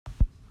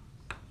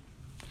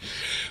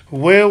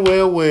Well,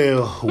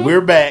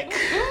 we're back.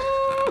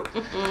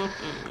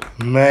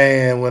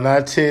 Man, when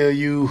I tell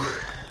you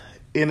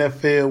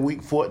NFL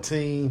Week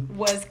 14,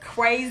 was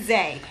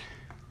crazy.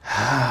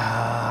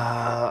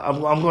 I'm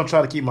going to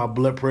try to keep my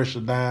blood pressure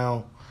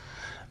down.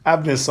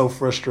 I've been so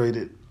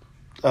frustrated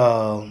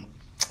watching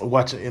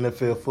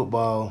NFL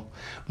football.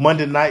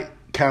 Monday night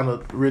kind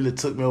of really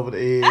took me over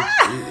the edge.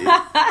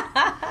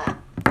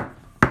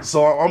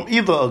 So I'm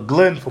either a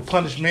glutton for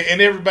punishment,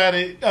 and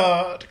everybody,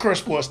 the Crush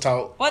Sports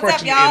Talk, What's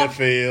crushing up,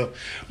 the NFL.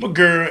 My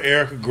girl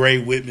Erica Gray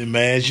with me,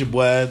 man. It's your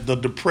boy, the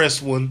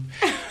depressed one.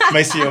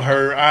 Macy or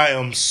her, I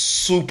am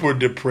super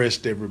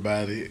depressed,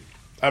 everybody.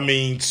 I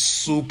mean,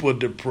 super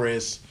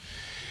depressed.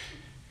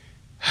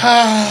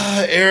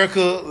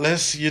 Erica,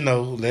 let's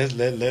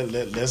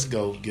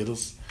go.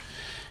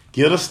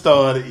 Get us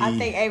started. I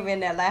think Avery in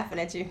there laughing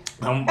at you.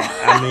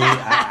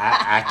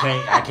 I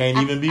can't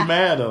even be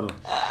mad at her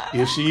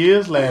if she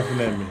is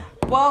laughing at me.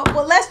 Well,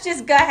 let's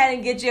just go ahead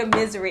and get your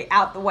misery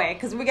out the way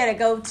because we're gonna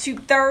go to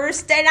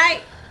Thursday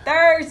night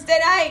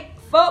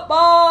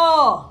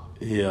football.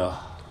 Yeah.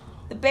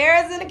 The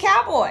Bears and the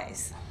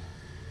Cowboys.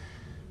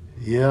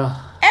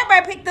 Yeah.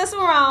 Everybody picked this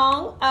one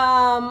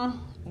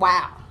wrong.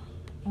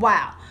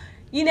 Wow.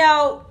 You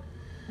know,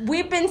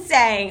 we've been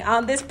saying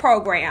on this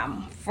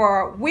program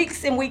for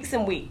weeks and weeks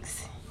and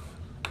weeks,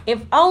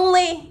 if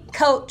only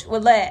Coach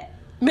would let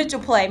Mitchell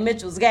play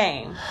Mitchell's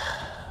game,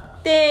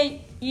 then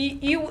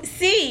you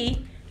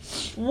see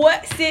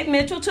what sent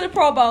Mitchell to the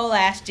Pro Bowl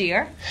last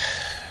year,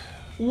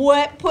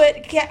 what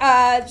put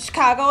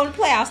Chicago in the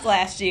playoffs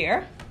last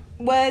year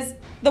was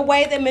the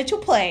way that Mitchell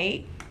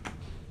played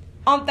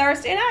on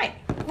Thursday night.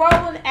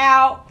 Rolling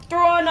out,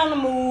 throwing on the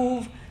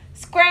move,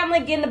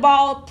 scrambling, getting the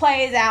ball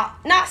plays out,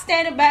 not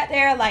standing back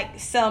there like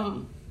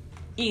some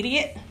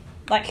idiot,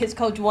 like his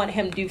coach wanted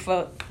him to do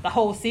for the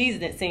whole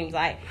season, it seems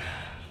like.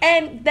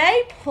 And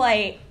they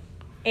play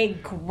a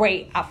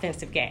great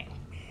offensive game.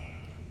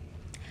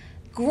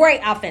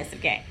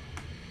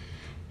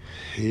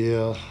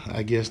 Yeah,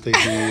 I guess they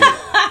did.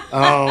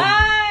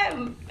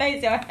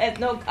 Faisal has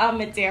no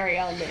commentary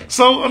on this.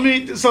 So,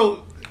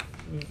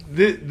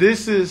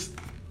 this is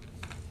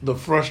the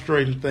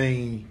frustrating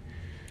thing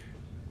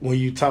when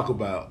you talk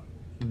about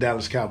the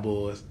Dallas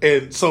Cowboys.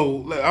 And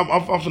so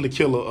I'm going to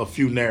kill a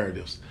few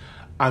narratives.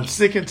 I'm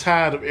sick and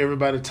tired of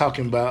everybody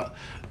talking about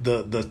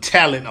the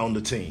talent on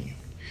the team.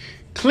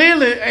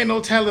 Clearly, ain't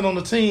no talent on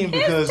the team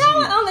because there's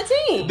talent on the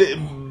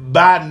team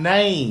by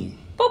name.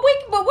 But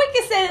we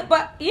can say it.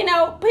 But you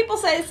know, people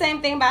say the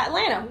same thing about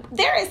Atlanta.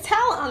 There is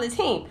talent on the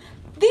team.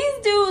 These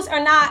dudes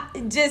are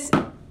not just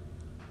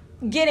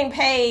getting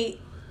paid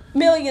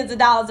millions of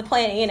dollars to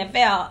play in the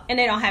NFL and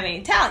they don't have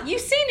any talent.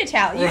 You've seen the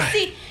talent.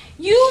 Right.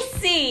 You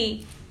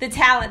see the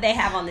talent they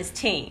have on this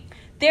team.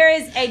 There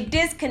is a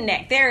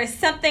disconnect. There is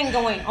something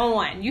going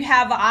on. You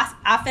have an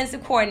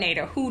offensive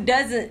coordinator who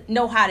doesn't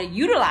know how to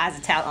utilize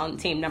the talent on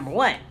the team, number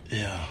one.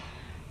 Yeah.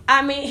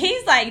 I mean,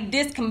 he's like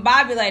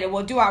discombobulated.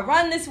 Well, do I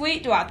run this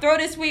week? Do I throw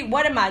this week?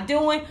 What am I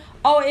doing?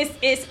 Oh,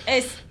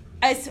 it's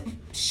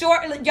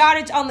short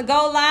yardage on the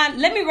goal line.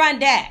 Let me run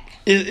Dak.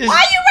 Why are you running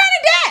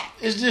Dak?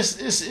 It's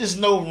just it's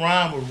no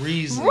rhyme or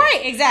reason.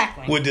 Right,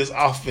 exactly. With this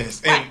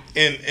offense. Right.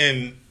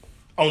 And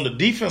on the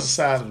defensive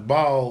side of the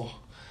ball,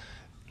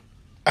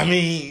 I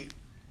mean,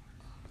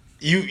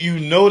 you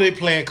know they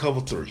playing cover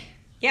 3.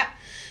 Yep.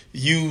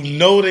 You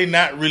know they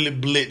not really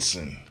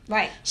blitzing.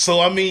 Right.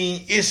 So I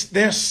mean,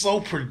 they're so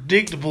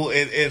predictable,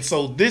 and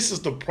so this is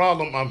the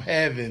problem I'm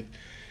having.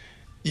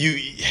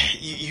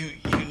 You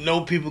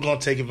know people gonna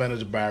take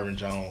advantage of Byron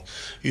Jones.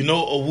 You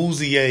know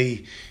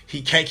Awuzie,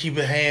 he can't keep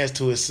his hands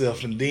to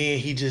himself, and then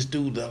he just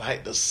do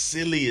the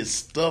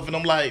silliest stuff, and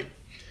I'm like,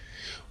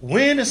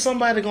 when is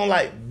somebody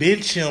gonna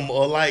bench him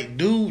or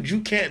dude,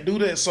 you can't do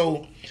that.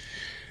 So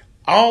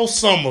all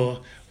summer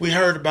we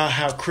heard about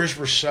how Chris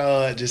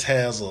Rashad just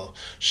has a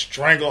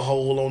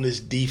stranglehold on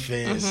this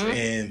defense,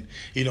 and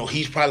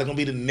he's probably gonna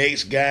be the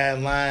next guy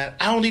in line.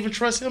 I don't even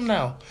trust him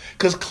now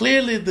because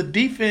clearly the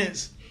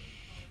defense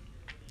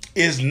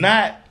is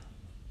not.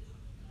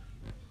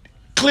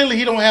 Clearly,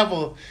 he don't have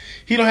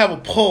a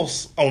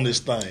pulse on this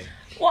thing.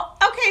 Well,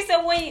 okay,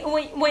 so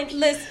when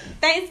listen,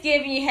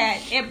 Thanksgiving you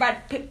had everybody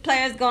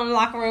players going to the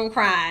locker room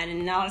crying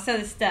and all this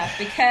other stuff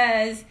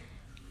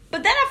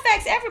but that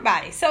affects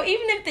everybody. So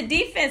even if the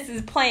defense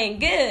is playing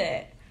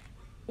good,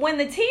 when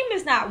the team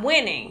is not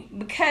winning,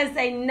 because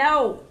they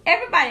know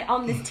everybody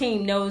on this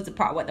team knows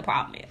what the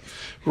problem is.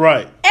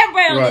 Right.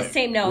 Everybody on this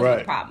team knows what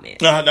the problem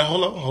is. Now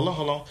hold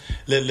on.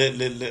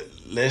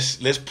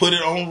 Let's put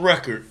it on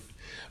record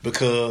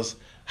because.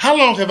 How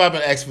long have I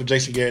been asking for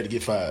Jason Garrett to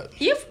get fired?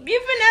 You've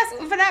been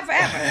asking for that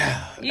forever.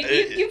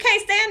 You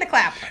can't stand the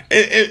clapper.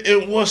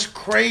 And what's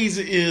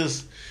crazy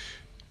is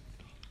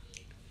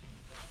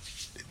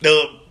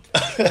the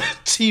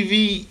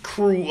TV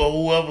crew or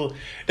whoever,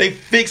 they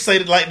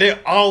fixated they're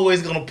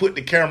always gonna put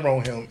the camera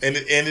on him, and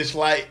it's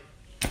like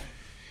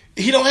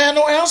he don't have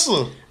no answer.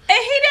 And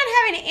he doesn't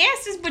have any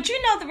answers. But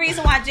you know the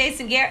reason why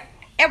Jason Garrett.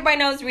 everybody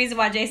knows the reason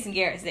why Jason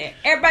Garrett's there.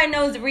 Everybody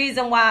knows the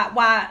reason why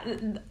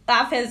the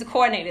offensive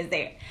coordinator's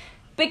there.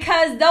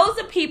 Because those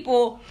are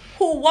people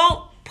who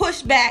won't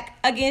push back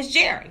against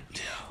Jerry.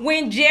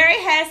 When Jerry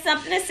has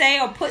something to say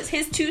or puts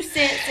his 2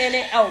 cents in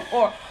it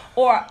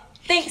or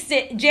thinks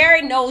that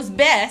Jerry knows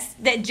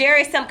best, that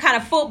Jerry's some kind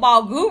of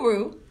football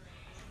guru,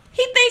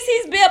 he thinks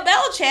he's Bill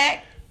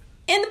Belichick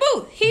in the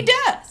booth. He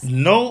does.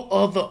 No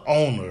other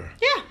owner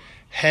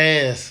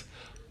has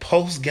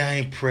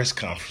post-game press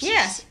conferences.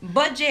 Yes,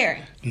 but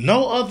Jerry.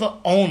 No other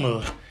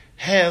owner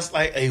has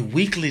like a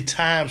weekly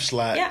time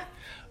slot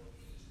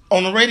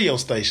on the radio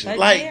station. But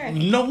like Jerry.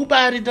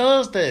 Nobody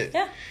does that.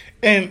 Yeah.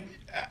 And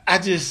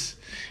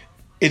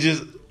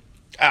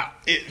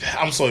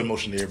I'm so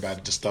emotional about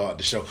it to start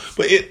the show.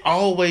 But it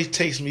always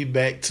takes me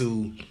back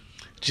to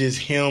just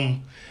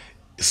him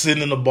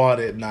sitting in the bar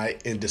that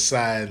night and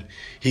deciding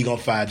he gonna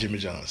fire Jimmy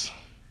Johnson.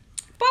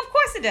 But of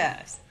course it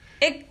does.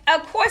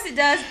 Of course it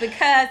does,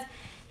 because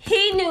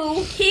he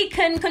knew he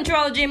couldn't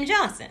control Jimmy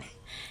Johnson.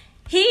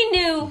 He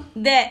knew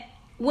that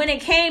when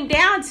it came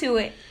down to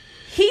it,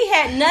 he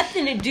had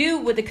nothing to do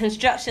with the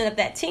construction of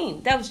that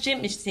team. That was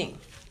Jimmy's team.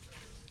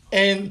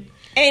 And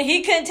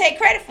he couldn't take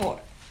credit for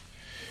it.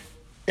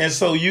 And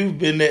so you've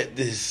been at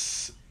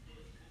this.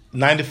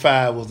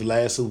 95 was the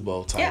last Super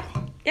Bowl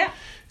title. Yeah.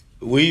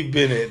 We've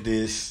been at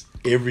this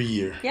every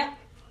year. Yeah.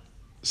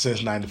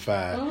 Since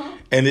 95. Mm-hmm.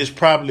 And it's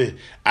probably,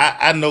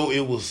 I know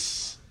it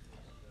was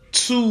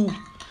 2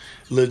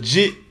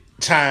 legit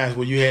times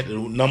where you had the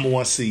number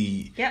 1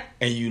 seed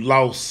and you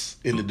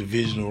lost in the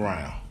divisional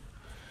round.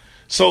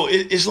 So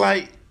it's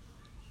like,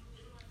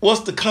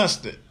 what's the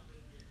constant?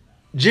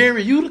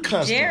 Jerry, you the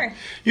constant. Jerry.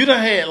 You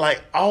done had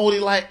like all the,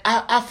 like,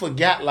 I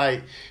forgot,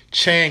 like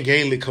Chan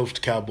Gailey coached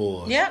the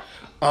Cowboys. Yep.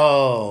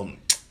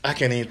 I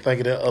can't even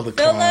think of that other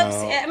Phillips.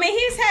 clown. I mean,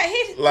 he's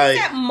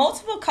had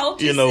multiple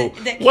coaches. You know,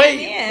 that came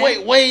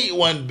in. Wade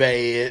wasn't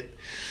bad,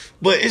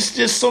 but it's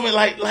just so many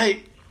like.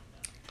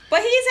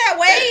 But he's had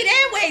Wade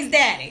and Wade's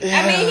daddy.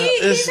 I mean,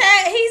 he's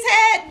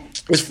had.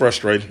 It's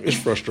frustrating.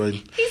 He's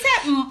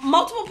had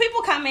multiple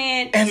people come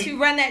in to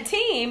run that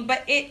team,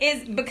 but it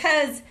is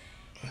because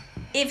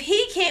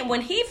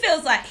when he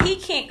feels like he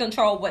can't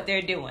control what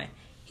they're doing,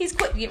 he's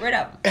quick to get rid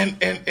of them.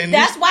 And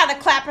that's why the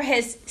Clapper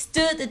has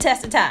stood the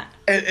test of time.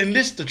 And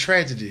this is the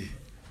tragedy.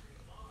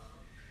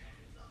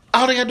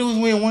 All they got to do is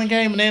win 1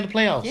 game and they're in the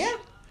playoffs. Yeah.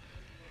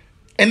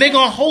 And they're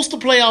going to host a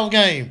playoff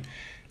game.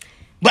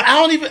 But I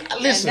don't even...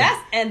 Listen.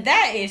 And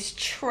that is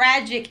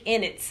tragic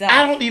in itself.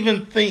 I don't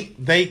even think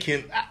they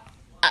can...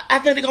 I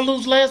think they're going to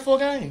lose the last 4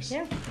 games.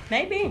 Yeah,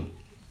 maybe.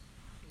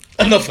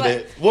 Enough of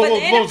that. What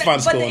was the final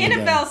score? But the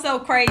NFL's so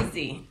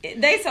crazy.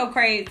 They so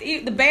crazy.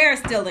 The Bears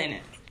still in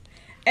it.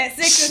 At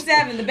 6 and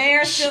 7, the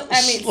Bears still.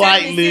 I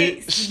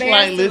mean,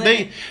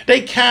 slightly.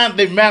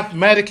 They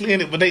mathematically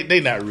in it, but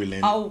they not really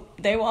in it. Oh,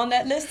 they were on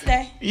that list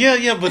today.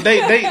 Yeah, but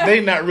they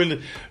not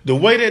really. The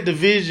way that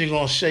division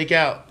gonna shake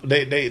out,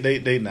 they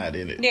not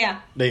in it.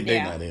 Yeah, they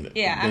not in it.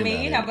 Yeah, I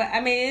mean, but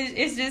I mean,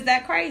 it's just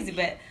that crazy.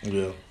 But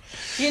yeah,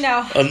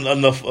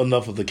 enough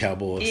of the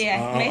Cowboys.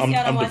 Yeah,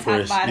 I'm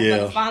depressed. But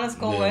the final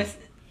score was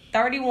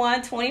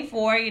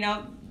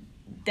 31-24.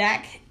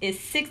 Dak is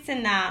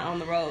 6-9 on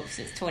the road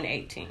since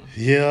 2018.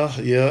 Yeah,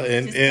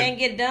 and just can't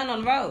get done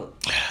on the road.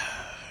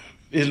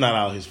 It's not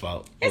all his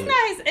fault. It's not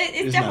his.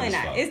 It's definitely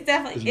not.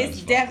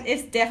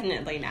 It's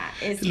definitely not.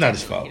 It's not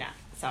his fault.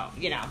 So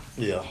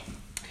Yeah.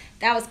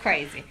 That was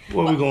crazy.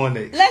 Where we going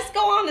next? Let's go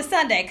on to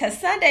Sunday, because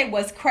Sunday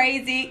was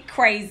crazy.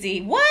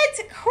 What?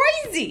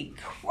 Crazy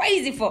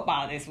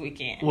football this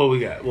weekend. What we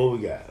got?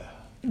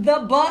 The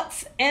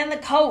Bucks and the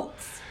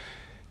Colts.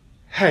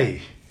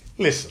 Hey,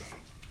 listen.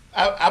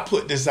 I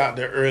put this out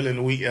there early in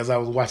the week as I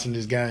was watching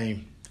this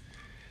game.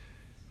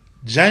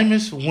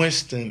 Jameis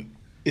Winston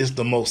is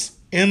the most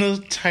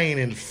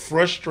entertaining,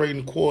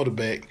 frustrating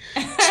quarterback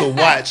to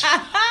watch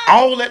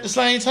all at the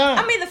same time.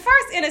 I mean, the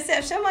first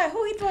interception, I'm like,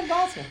 who he throwing the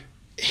ball to?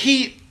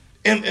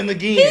 And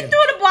again, he threw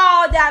the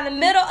ball down the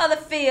middle of the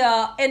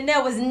field, and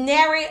there was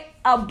nary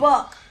a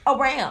buck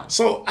around.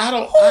 So who he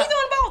throwing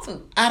the ball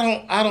to?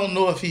 I don't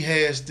know if he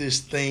has this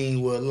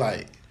thing where,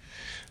 like,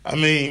 I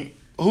mean,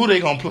 who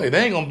they gonna play?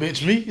 They ain't gonna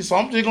bench me, so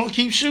I'm just gonna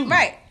keep shooting.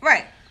 Right.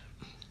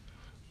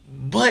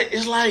 But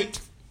it's like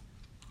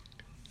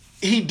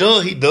he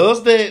does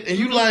that, and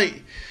you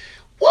like,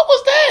 what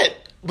was that?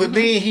 But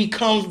then he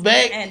comes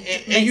back,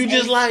 and you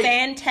just like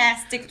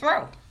fantastic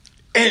throw.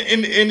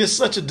 And it's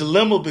such a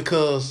dilemma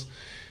because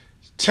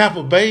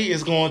Tampa Bay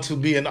is going to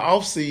be in the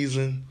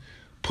offseason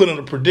put in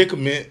a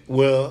predicament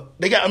where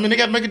they got to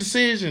make a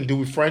decision. Do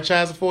we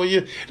franchise it for a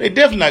year? They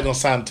definitely not going to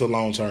sign him to a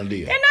long-term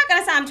deal. They're not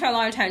going to sign him to a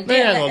long-term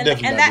deal.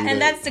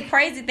 And that's the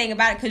crazy thing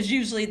about it, because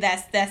usually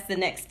that's the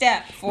next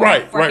step for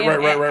him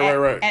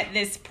at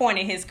this point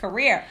in his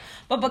career.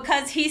 But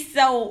because he's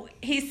so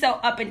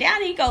up and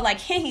down, he go like,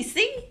 can he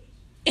see?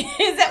 Do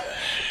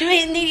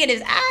he need to get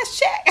his eyes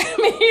checked? I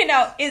mean,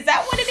 is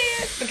that what it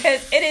is?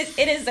 Because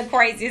it is the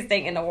craziest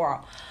thing in the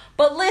world.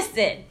 But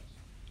listen,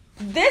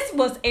 this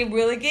was a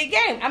really good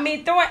game. I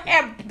mean,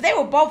 they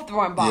were both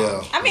throwing bombs.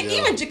 Yeah, I mean, yeah.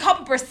 even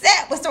Jacoby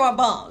Brissett was throwing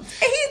bombs.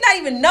 And he's not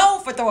even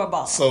known for throwing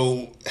bombs.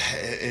 So,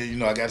 I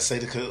got to say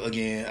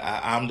again,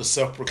 I'm the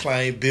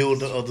self-proclaimed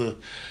builder of the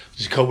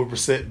Jacoby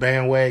Brissett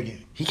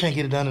bandwagon. He can't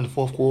get it done in the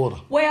fourth quarter.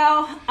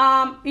 Well,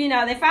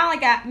 they finally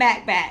got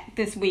Mac back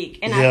this week,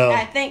 and Yeah.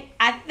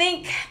 I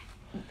think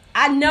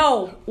I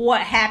know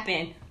what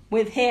happened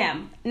with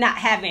him not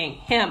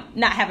having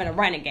a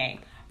running game.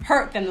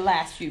 Hurt them the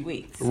last few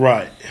weeks.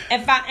 Right.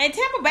 And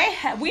Tampa Bay,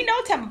 we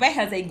know Tampa Bay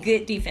has a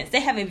good defense. They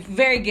have a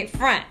very good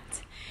front.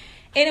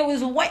 And it was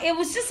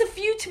just a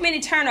few too many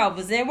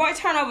turnovers. They weren't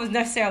turnovers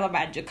necessarily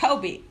by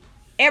Jacoby.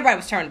 Everybody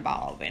was turning the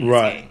ball over in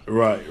this game.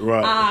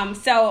 Right.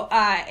 So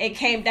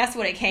that's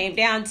what it came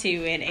down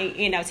to,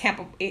 and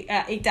Tampa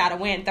eked out a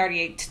win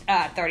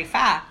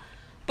 38-35.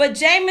 But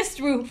Jameis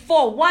threw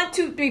 4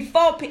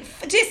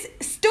 just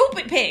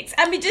stupid picks.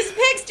 I mean, just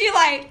picks. You're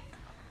like,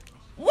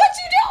 what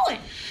you doing?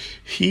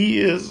 He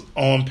is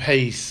on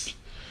pace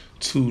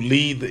to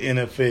lead the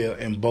NFL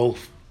in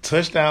both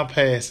touchdown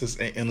passes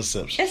and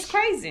interceptions. It's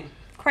crazy.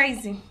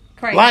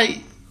 Like,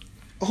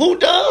 who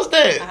does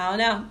that? I don't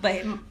know,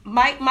 but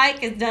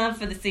Mike is done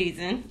for the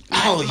season.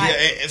 Mike.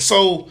 And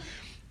so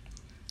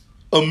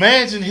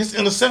imagine his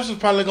interceptions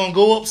probably gonna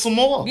go up some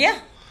more. Yeah.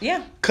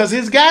 Cause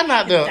his guy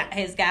not there.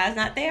 His guy's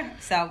not there,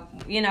 so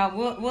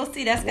we'll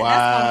see. That's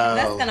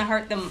gonna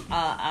hurt them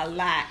a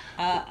lot.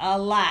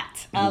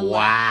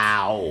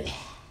 Wow.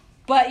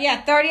 But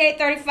yeah,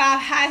 38-35,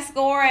 high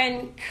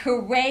scoring,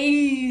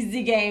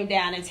 crazy game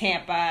down in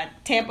Tampa.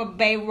 Tampa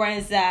Bay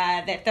runs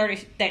that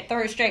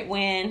third straight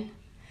win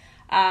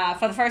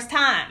for the first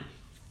time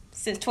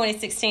since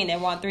 2016. They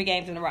won 3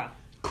 games in a row.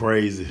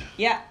 Crazy.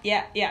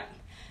 Yep.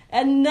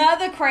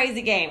 Another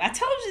crazy game. I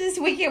told you this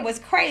weekend was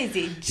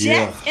crazy.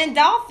 Jets and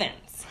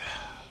Dolphins.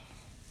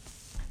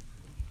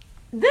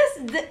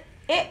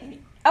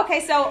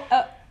 So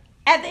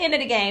at the end of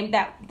the game,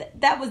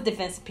 that was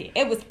defensive pick.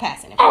 It was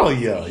pass interference. Oh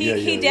yeah,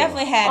 he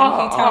definitely had him.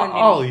 He turned him.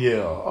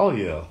 Oh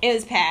yeah. It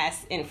was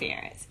pass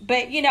interference.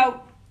 But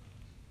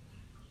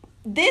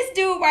this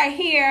dude right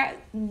here,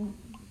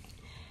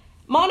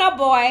 Mono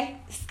Boy,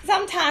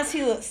 sometimes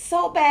he looks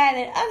so bad,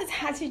 and other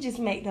times he just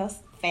make those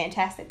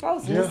fantastic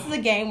throws. And this is a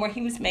game where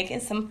he was making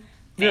some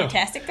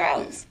fantastic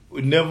throws.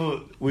 We're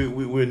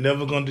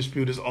never gonna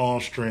dispute his arm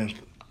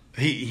strength.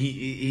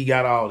 He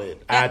got all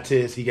that. Eye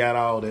test, he got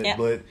all that.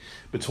 But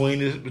between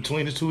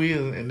his 2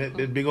 ears and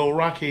that big old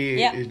rock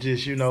head, it's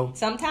just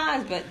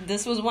Sometimes, but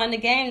this was one of the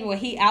games where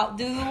he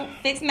outdo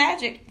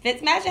Fitzmagic.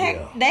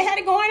 Fitzmagic they had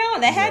it going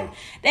on. They had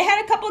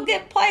a couple of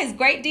good plays,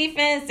 great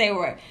defense. They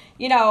were,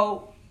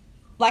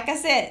 like I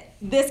said,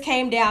 this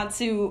came down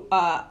to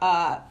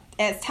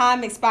as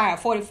time expired,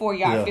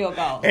 44-yard field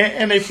goal.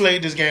 And they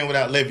played this game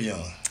without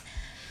Le'Veon,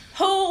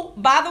 who,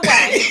 by the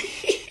way,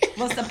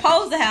 was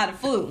supposed to have the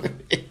flu.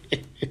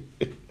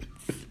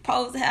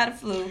 But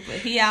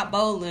he out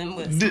bowling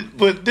with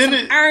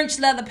orange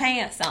leather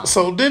pants on.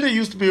 So then it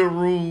used to be a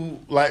rule,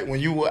 like when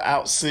you were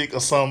out sick or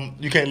something,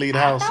 you can't leave the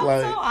house.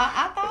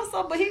 I thought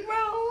so, but he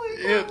wrong.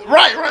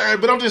 Right.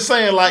 But I'm just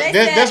saying, like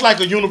that's like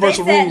a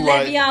universal rule,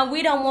 right? Le'Veon,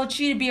 we don't want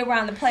you to be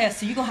around the players,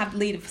 so you're gonna have to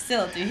leave the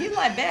facility. He's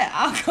like, bet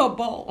I'll go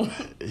bowl.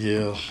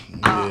 Yeah.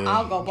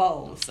 I'll go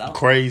bowl. So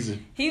crazy.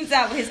 He was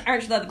out with his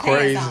orange leather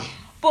pants on.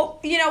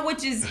 But,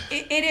 which is,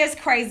 it is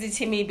crazy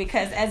to me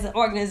because as an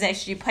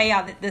organization, you pay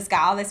out this guy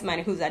all this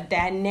money who's a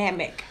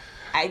dynamic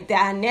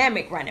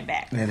running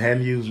back. And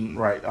hadn't used him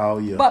right all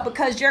year. But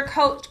because your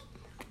coach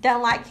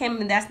doesn't like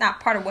him and that's not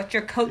part of what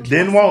your coach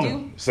didn't wants want to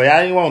him. do. Say,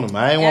 I ain't want him.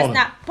 That's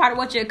not part of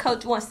what your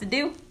coach wants to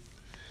do.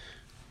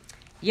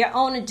 Your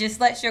owner just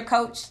lets your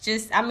coach so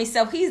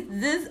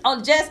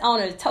Jets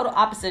owner is total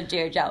opposite of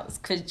Jerry Jones.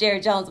 Because Jerry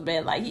Jones will be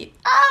like,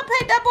 I'll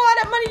pay that boy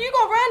that money. You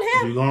gonna run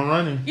him. You gonna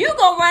run him. You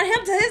gonna run him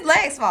till his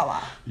legs fall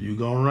off. You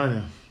gonna run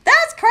him.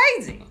 That's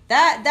crazy.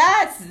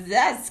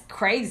 That's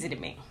crazy to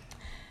me.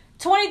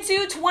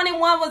 22-21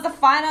 was the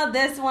final.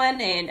 This one,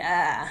 and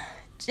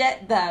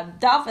the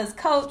Dolphins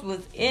coach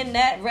was in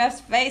that ref's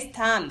face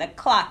time. The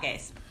clock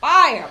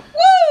expired.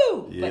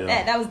 Woo! Yeah. But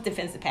that was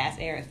defensive pass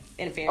interference.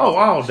 Oh,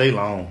 all day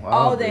long.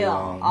 All day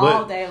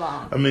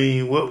long. I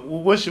mean,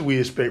 what should we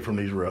expect from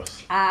these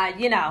refs?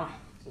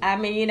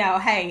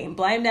 Hey,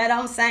 blame that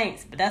on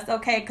Saints, but that's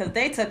okay because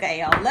they took a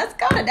L. Let's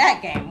go to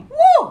that game.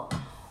 Woo!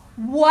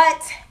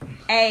 What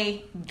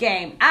a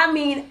game. I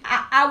mean,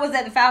 I was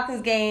at the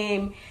Falcons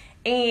game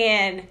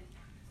and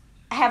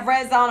I have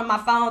Red Zone on my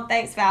phone.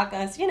 Thanks,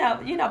 Falcons.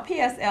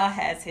 PSL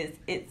has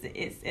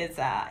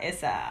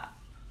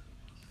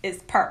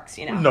its perks,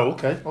 No,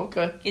 okay.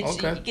 You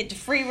get your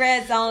free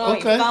Red Zone on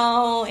your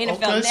phone, NFL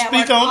Network,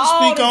 speak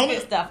on good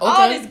it. stuff. Okay.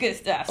 All this good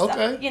stuff.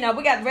 Okay. So,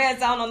 we got Red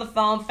Zone on the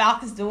phone,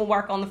 Falcons doing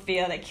work on the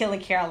field, they're killing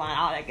Carolina,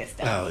 all that good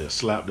stuff. Oh, yeah,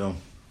 slap them.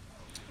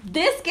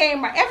 This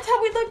game, every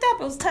time we looked up,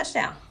 it was a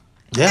touchdown.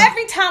 Yeah.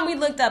 Every time we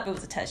looked up, it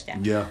was a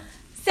touchdown. Yeah.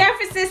 San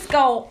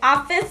Francisco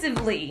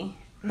offensively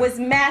was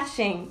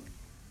matching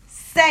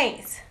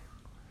Saints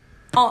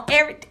on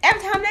every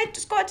time they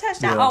score a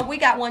touchdown. Yeah. Oh, we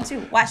got one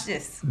too. Watch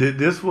this.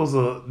 This was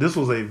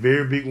a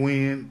very big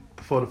win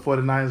for the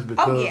 49ers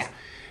because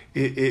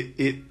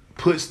it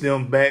puts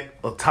them back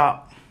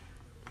atop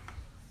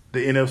the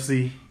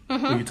NFC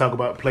when you talk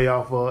about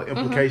playoff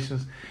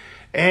implications.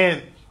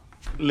 And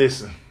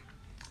listen,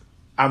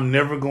 I'm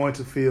never going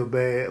to feel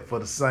bad for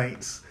the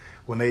Saints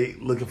when they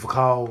looking for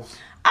calls.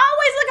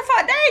 Always looking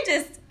for they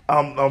just.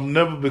 I'm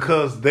never,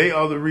 because they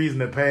are the reason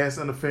that pass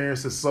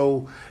interference is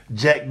so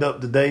jacked up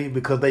today,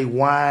 because they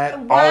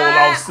whine all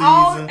off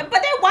season.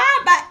 But they whine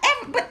about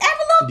every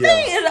little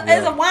thing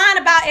is a whine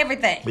about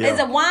everything. Yeah.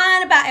 It's a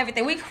whine about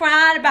everything. We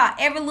crying about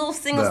every little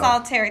single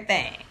solitary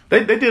thing.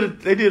 They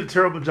did a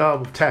terrible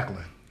job of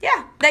tackling.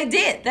 Yeah, they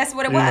did. That's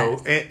what it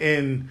was.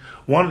 And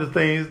one of the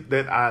things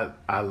that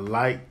I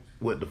like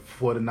what the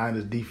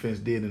 49ers defense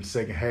did in the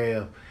second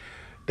half,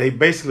 they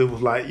basically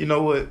was like, you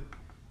know what?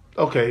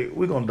 Okay,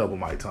 we're going to double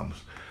Mike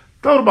Thomas.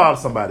 Throw the ball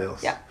to somebody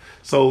else. Yep.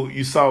 So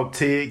you saw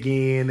Ted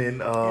Ginn and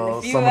some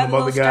of the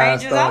other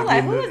guys start. I was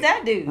like, who is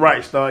that dude?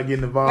 Right, start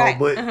getting involved. Right.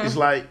 But it's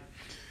like,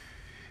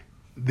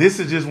 this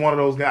is just one of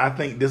those guys. I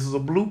think this is a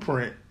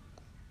blueprint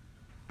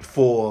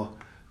for,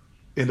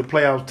 in the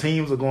playoffs,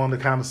 teams are going to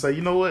kind of say,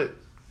 you know what?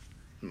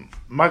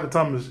 Michael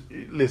Thomas,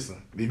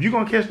 listen, if you're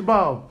going to catch the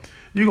ball,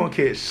 you're going to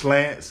catch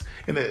slants.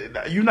 And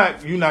you're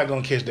not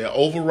going to catch that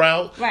over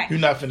route. Right. You're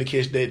not finna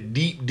catch that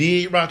deep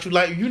dig route.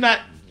 You're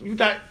not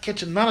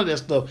catching none of that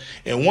stuff.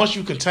 And once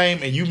you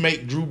contain and you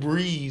make Drew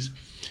Brees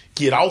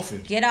get off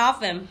him.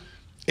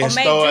 And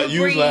start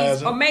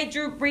utilizing. Or make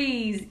Drew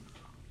Brees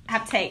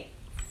have to take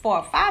 4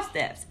 or 5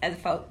 steps as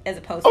opposed to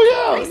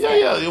 3 steps.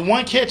 Yeah.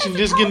 One catch and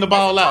just getting the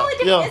ball out.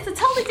 It's a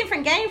totally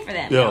different game for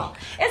them. Yeah.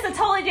 It's a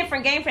totally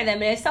different game for them.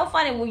 And it's so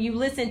funny when you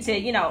listen to,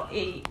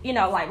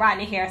 like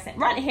Rodney Harrison.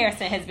 Rodney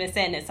Harrison has been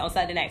saying this on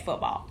Sunday Night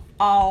Football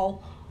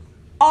all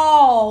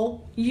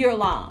year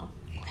long.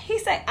 He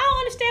said, I don't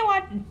understand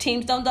why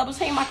teams don't double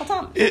team Michael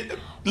Thomas. Why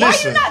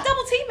are you not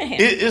double teaming him?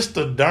 It's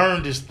the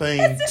darndest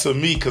thing to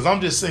me, because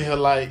I'm just sitting here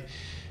like,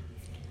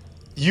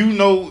 you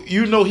know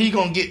he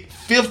gonna get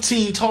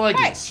 15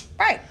 targets.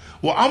 Right.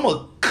 Well, I'm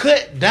gonna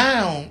cut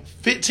down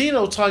 15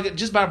 of those targets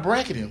just by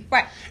bracketing him.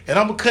 Right. And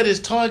I'm gonna cut his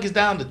targets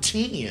down to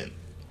 10,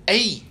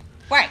 8.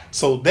 Right.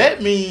 So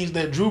that means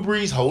that Drew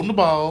Brees holding the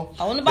ball.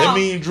 That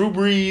means Drew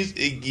Brees,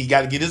 he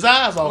got to get his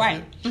eyes off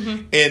him.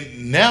 Mm-hmm.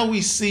 And now we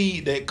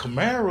see that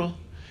Kamara,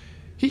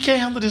 he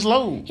can't handle this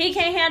load. He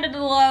can't handle the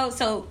load,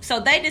 so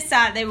they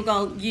decided they were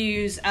going to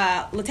use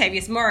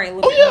Latavius Murray a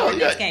little bit more in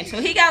this game.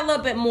 So he got a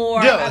little bit more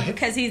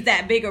because he's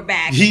that bigger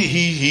back.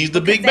 He's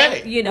the big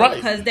back, right.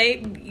 Because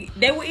they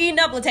were eating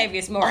up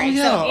Latavius Murray. In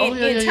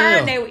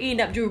turn, they were eating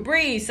up Drew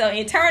Brees. So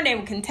in turn, they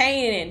were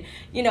containing,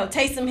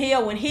 Taysom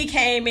Hill when he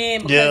came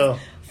in. Because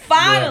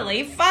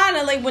Finally,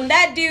 when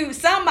that dude,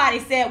 somebody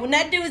said, when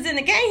that dude's in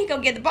the game, he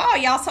gonna get the ball,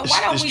 y'all. So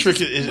why don't we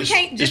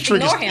can't just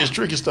ignore him? It's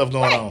tricky stuff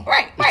going on.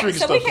 Right.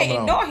 So we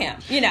can't ignore him,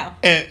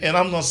 And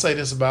I'm gonna say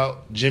this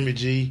about Jimmy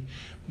G.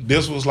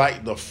 This was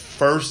like the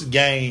first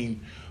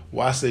game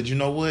where I said, you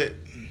know what?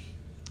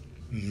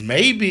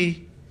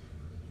 Maybe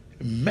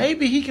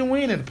he can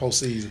win in the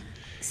postseason.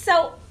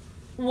 So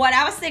what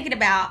I was thinking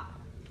about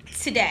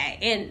today,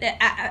 and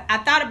I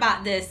thought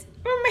about this.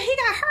 Remember, he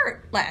got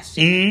hurt last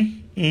year.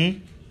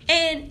 Mm-hmm.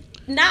 And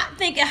not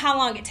thinking how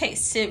long it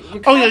takes to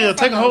recover.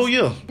 Take a whole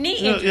year. Knee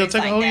injuries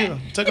take a whole year.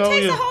 It takes a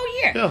whole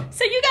year. Yeah.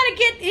 So you gotta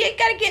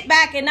get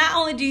back, and not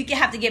only do you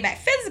have to get back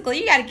physically,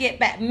 you gotta get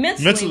back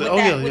mentally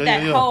with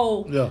that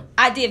whole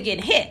idea of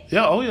getting hit.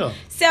 Yeah. Oh yeah.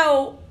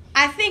 So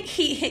I think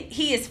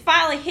he is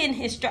finally hitting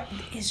his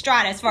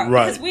stride as far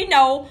right. because we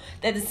know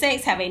that the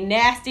Saints have a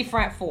nasty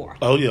front four.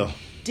 Oh yeah.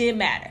 Didn't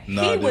matter.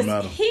 No, it didn't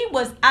matter. He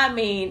was. I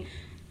mean,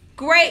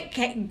 great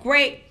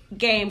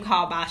game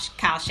called by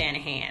Kyle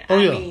Shanahan. Oh,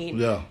 I mean,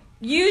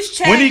 use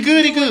check. When he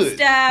good, he good.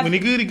 Stuff. When he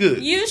good, he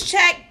good. Use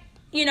check,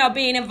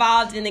 being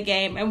involved in the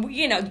game. And,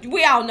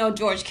 we all know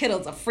George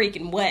Kittle's a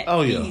freaking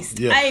beast.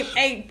 Yeah.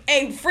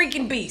 A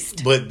freaking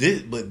beast. But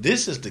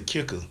this is the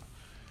kicker.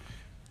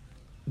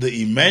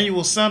 The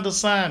Emmanuel Sanders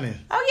signing.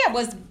 Oh, yeah,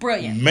 was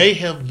brilliant. May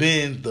have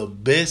been the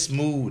best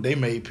move they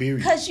made, period.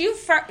 Because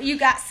you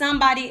got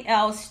somebody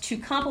else to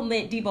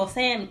complement Deebo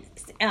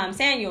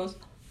Samuels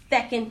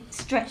that can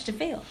stretch the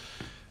field.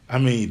 I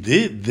mean,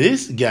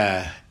 this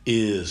guy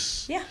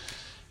is. Yeah.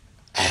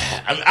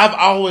 I've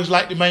always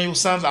liked Emmanuel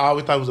Sanders. I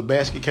always thought it was a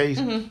basket case.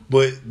 Mm-hmm.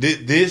 But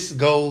this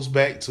goes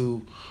back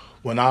to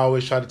when I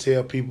always try to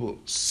tell people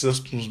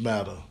systems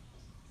matter,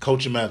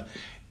 coaching matter.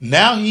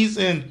 Now he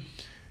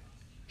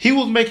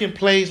was making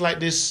plays like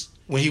this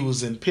when he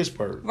was in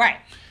Pittsburgh. Right.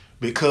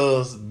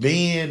 Because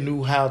Ben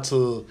knew how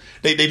to.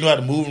 They knew how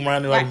to move him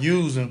around, knew how to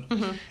use him.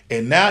 Mm-hmm.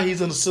 And now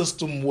he's in a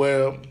system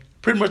where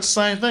pretty much the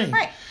same thing.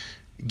 Right.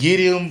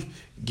 Get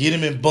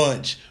him in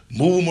bunch,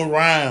 move him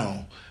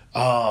around,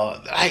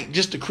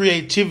 just the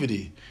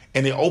creativity.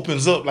 And it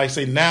opens up, like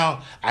say,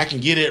 now I can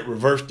get it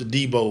reverse to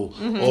Debo.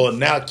 Mm-hmm. Or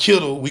now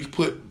Kittle, we can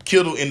put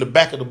Kittle in the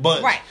back of the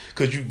bunch. Right.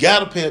 Because you got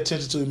to pay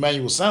attention to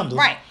Emmanuel Sanders.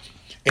 Right.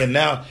 And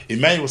now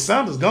Emmanuel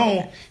Sanders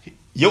gone.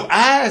 your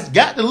eyes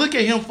got to look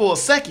at him for a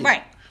second.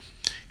 Right.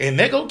 And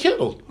they go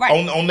Kittle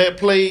right. on that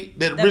play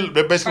that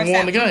basically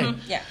won the game.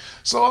 Mm-hmm. Yeah.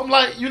 So I'm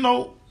like,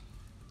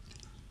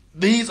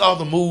 these are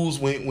the moves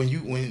when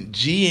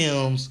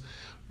GMs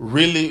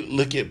really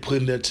look at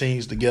putting their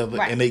teams together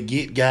and they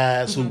get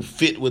guys who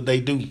fit what they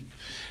do.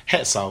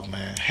 Hats off,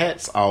 man.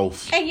 Hats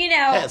off. And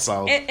hats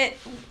off. And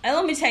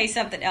let me tell you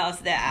something else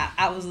that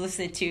I was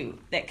listening to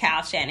that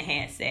Kyle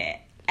Shanahan said,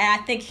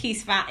 and I think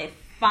it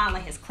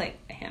finally has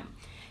clicked for him.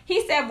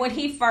 He said when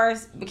he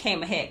first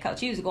became a head coach,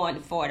 he was going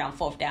for it on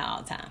fourth down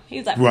all the time. He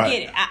was like,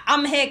 forget it.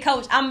 I'm a head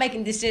coach. I'm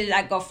making decisions.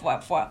 I go for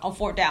it on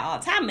fourth down all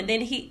the time. And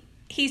then he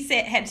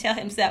had to tell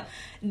himself,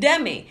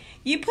 dummy,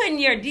 you putting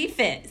your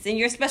defense and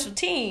your special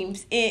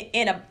teams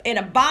in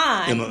a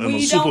bind when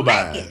you don't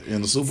make it.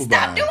 In the super bind.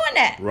 Stop doing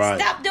that. Right.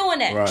 Stop doing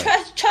that.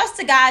 Right. Trust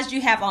the guys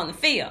you have on the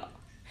field.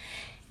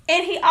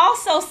 And he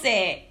also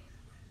said,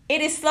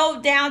 it has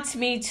slowed down to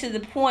me to the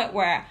point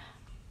where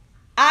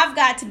I've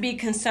got to be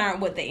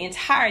concerned with the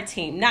entire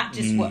team, not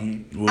just what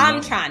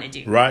I'm trying to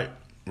do. Right.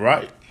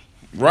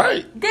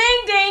 Ding,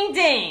 ding,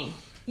 ding.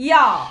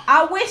 Y'all,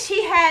 I wish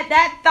he had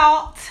that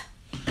thought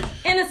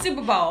in the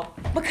Super Bowl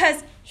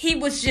because he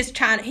was just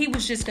concerned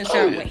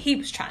with what he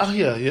was trying to do.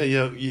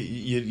 Yeah.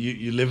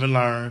 You live and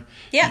learn.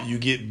 Yeah. You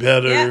get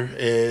better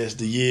as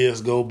the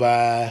years go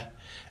by.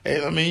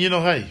 And I mean,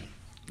 hey,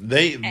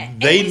 they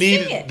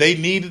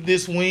needed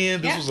this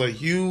win. This was a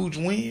huge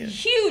win.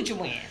 Huge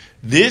win.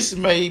 This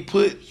may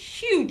put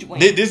huge win.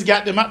 This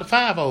got them out the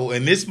 5-0,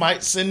 and this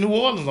might send New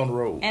Orleans on the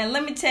road. And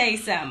let me tell you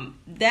something.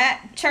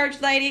 That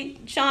church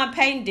lady, Sean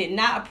Payton, did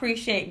not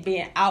appreciate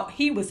being out.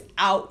 He was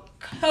out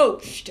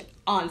coached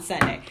on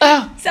Sunday.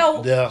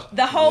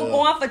 The whole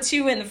going for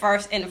 2 in the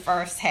first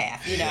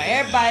half.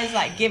 Everybody's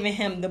like giving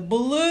him the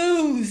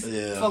blues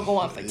for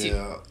going for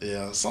 2.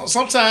 Yeah. So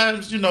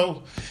sometimes, and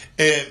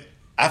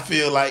I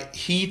feel like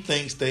he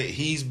thinks that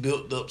he's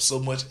built up so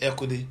much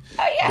equity.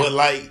 Oh, yeah. But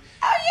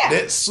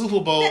that Super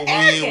Bowl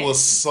win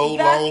was so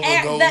long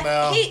ago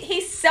now.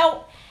 He's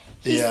so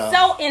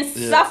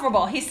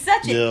insufferable. He's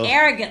such an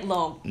arrogant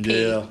little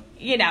pig.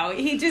 Yeah.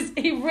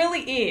 He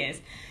really is.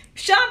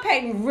 Sean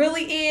Payton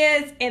really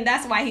is, and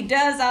that's why he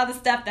does all the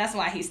stuff. That's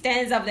why he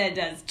stands up there and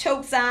does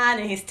choke sign,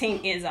 and his team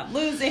ends up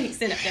losing. He's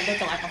sitting up there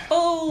looking like a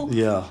fool.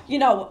 Yeah.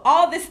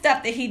 All this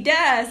stuff that he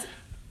does,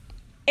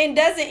 and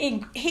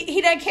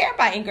he doesn't care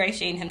about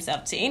ingratiating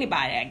himself to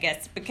anybody, I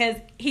guess, because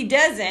he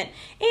doesn't.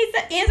 He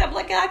ends up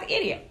looking like an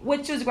idiot,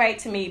 which was great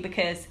to me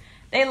because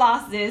they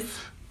lost this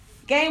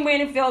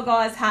game-winning field goal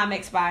as time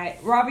expired.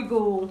 Robbie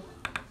Gould,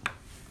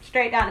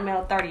 straight down the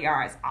middle, 30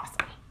 yards,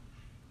 awesome.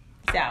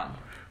 So.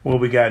 What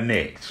we got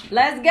next?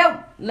 Let's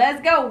go.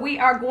 We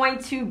are going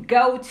to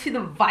go to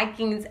the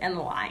Vikings and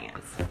the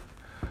Lions.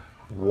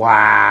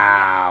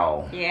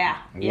 Wow. Yeah.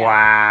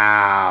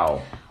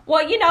 Wow.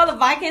 Well, the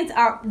Vikings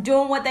are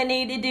doing what they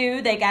need to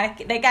do. They got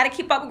to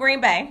keep up with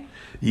Green Bay.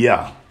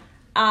 Yeah.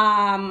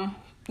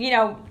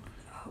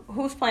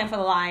 Who's playing for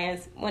the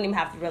Lions? We don't even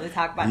have to really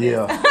talk about this.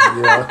 Yeah.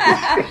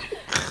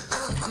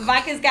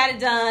 Vikings got it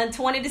done,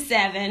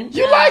 20-7.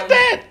 You like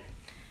that?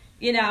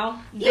 They're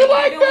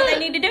doing what they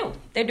need to do.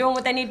 They're doing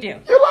what they need to do.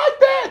 You like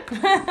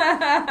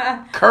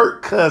that?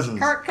 Kirk Cousins.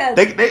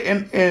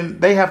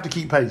 They have to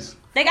keep pace.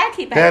 They got to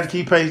keep pace. They have to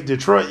keep pace.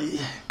 Detroit, you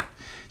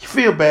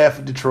feel bad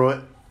for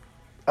Detroit.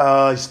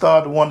 You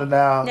start to wonder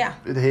now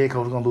if the head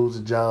coach is going to lose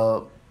his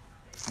job.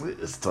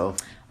 It's tough.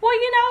 Well,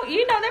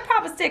 they'll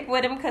probably stick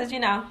with him because,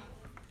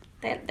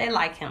 they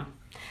like him.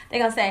 They're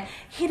gonna say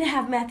he didn't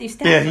have Matthew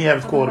Stafford. Yeah, he had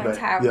his quarterback.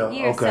 Entire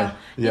year, okay.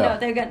 So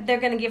they're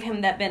gonna give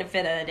him that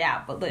benefit of the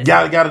doubt. But listen,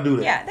 gotta do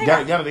that. Yeah, they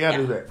gotta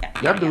do that.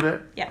 Gotta do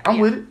that. Yeah, I'm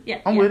with it. Yeah,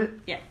 I'm with it.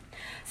 Yeah.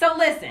 So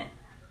listen,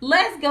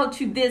 let's go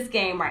to this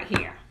game right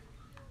here.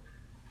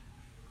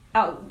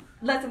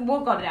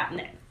 We'll go to that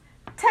next.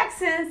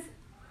 Texans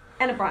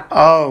and the Broncos.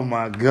 Oh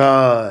my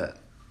God.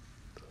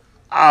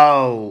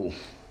 Oh.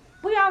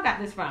 We all got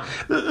this wrong.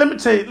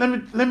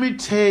 Let me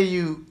tell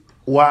you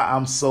why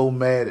I'm so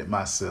mad at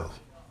myself.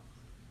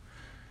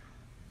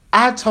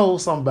 I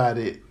told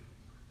somebody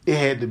it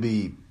had to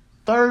be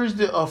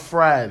Thursday or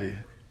Friday.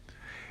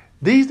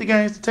 These the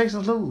games the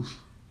Texans lose.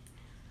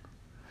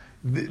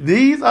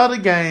 These are the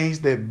games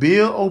that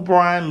Bill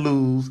O'Brien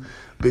lose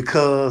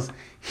because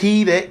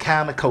he that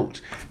kind of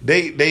coach.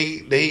 They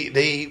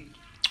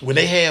when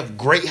they have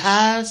great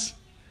highs,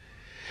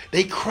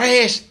 they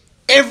crash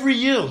every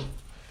year.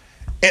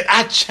 And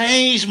I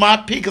changed my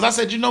pick because I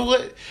said, you know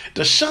what?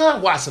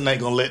 Deshaun Watson ain't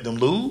going to let them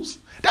lose.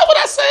 That's what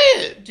I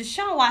said.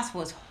 Deshaun Watson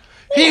was horrible.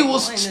 He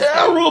was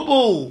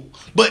terrible.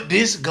 But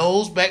this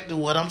goes back to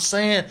what I'm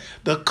saying.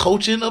 The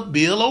coaching of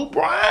Bill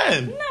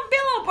O'Brien. No,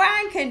 Bill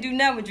O'Brien couldn't do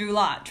nothing with Drew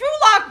Lock. Drew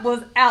Lock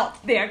was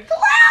out there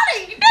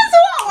cloudy. This is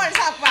what I want to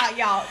talk about,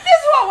 y'all. This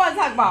is what I want to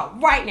talk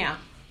about right now.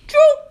 Drew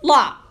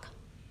Lock.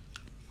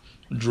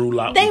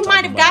 They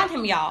might have gotten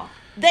him, y'all.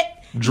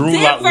 Drew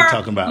Lock we're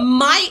talking about.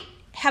 Might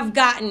have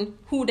gotten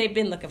who they've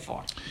been looking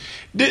for.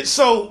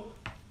 So,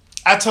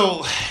 I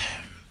told...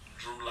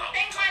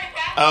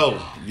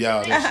 Oh,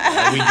 y'all,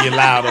 we get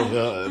loud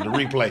over the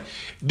replay.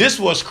 This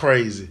was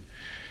crazy.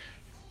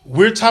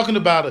 we're talking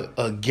about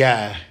a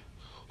guy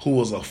who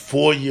was a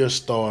 4-year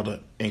starter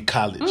in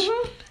college.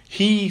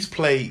 He's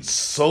played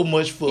so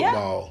much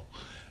football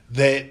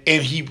that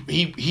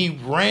he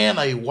ran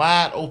a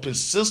wide open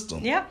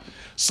system. Yep.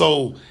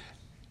 So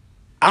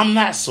I'm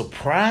not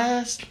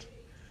surprised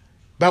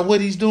by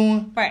what he's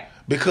doing. Right.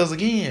 Because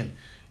again,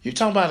 you're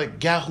talking about a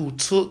guy who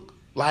took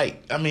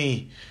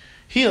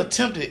he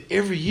attempted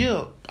every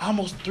year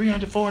almost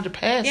 300, 400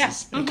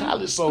 passes in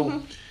college.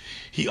 So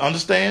he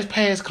understands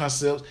pass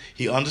concepts.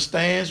 He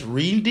understands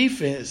reading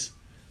defense.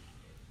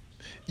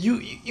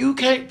 You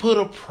can't put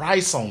a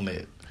price on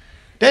that.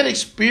 That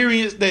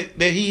experience that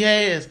he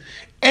has.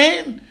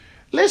 And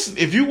listen,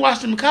 if you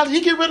watch him in college,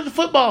 he get rid of the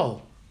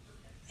football.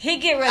 He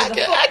get rid of the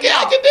football. I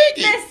can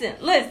dig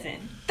it.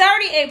 Listen.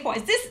 38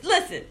 points.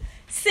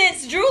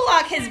 Since Drew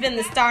Lock has been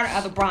the starter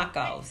of the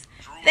Broncos,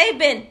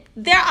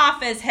 their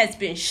offense has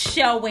been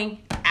showing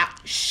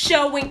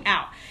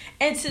out.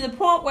 And to the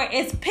point where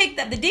it's picked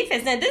up the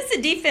defense. Now, this is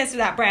a defense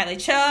without Bradley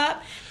Chubb.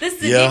 This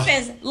is a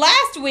defense.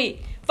 Last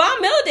week,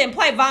 Von Miller didn't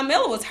play. Von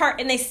Miller was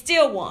hurt, and they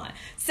still won.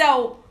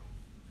 So,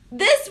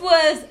 this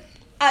was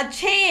a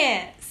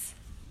chance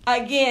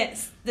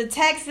against the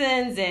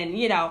Texans and,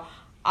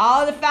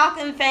 all the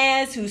Falcon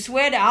fans who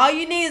swear that all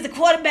you need is a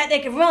quarterback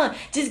that can run.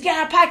 Just get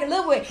out of pocket a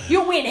little bit.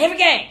 You'll win every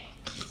game.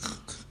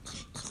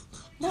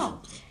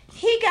 No.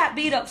 He got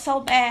beat up so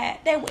bad.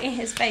 They were in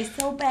his face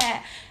so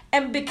bad.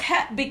 And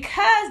because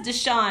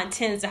Deshaun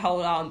tends to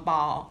hold on the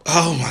ball.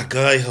 Oh, my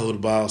God. He hold the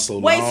ball so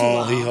way long. Too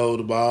long. He hold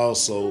the ball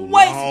so long.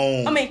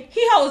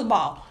 He holds the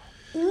ball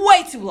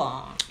way too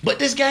long. But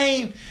this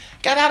game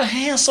got out of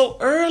hand so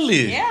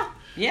early.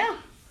 Yeah.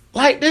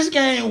 Like, this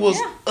game was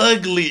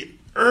ugly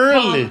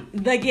early.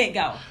 From the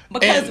get-go.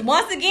 Because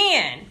once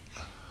again,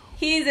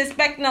 he's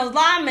expecting those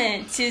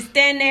linemen to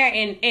stand there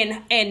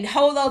and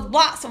hold those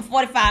blocks for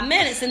 45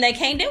 minutes, and they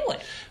can't do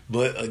it.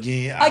 But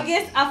again,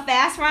 against a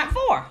fast front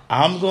four,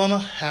 I'm gonna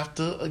have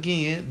to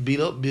again beat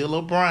up Bill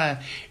O'Brien.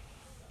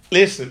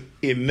 Listen,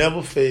 it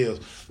never fails.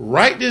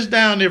 Write this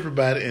down,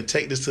 everybody, and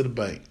take this to the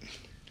bank.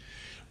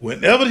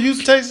 Whenever the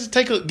Houston Texans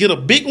get a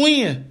big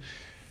win,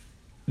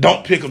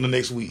 don't pick them the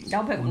next week.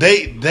 Don't pick them.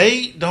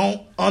 They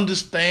don't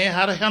understand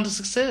how to handle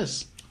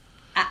success.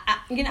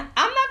 I'm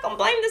not gonna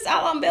blame this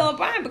all on Bill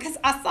O'Brien because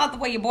I saw the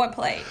way your boy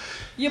played.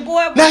 Your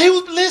boy. Now he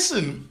was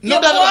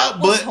no doubt about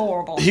it, but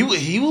horrible.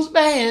 He was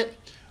bad.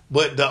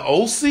 But the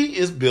OC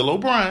is Bill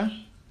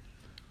O'Brien.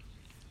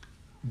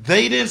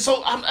 They didn't.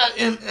 So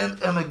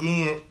and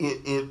again,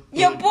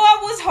 your boy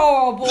was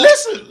horrible.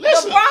 Listen.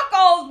 The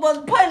Broncos was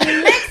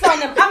putting licks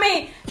on them. I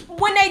mean,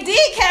 when they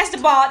did catch the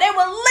ball, they were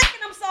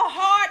licking them so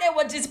hard they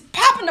were just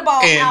popping the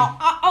ball out.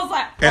 I was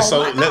like, and so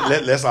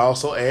let's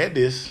also add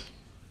this.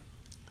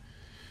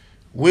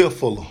 Will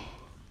Fuller.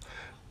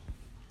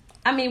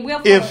 I mean, Will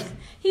Fuller.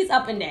 He's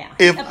up and down.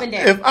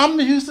 If I'm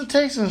the Houston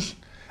Texans,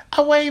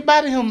 I wave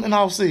by to him in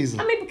off season.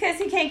 I mean, because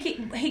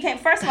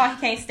first of all,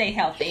 he can't stay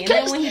healthy. And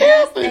then when he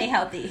does stay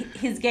healthy,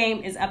 his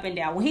game is up and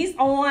down. When he's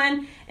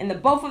on and the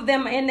both of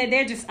them are in there,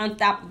 they're just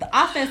unstoppable. The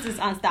offense is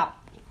unstoppable.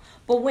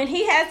 But when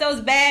he has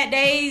those bad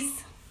days,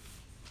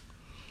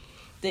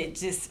 they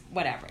just,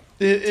 whatever.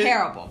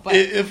 Terrible. But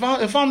if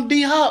I'm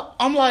D-Hop,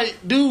 I'm like,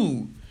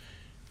 dude,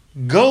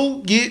 go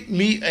get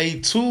me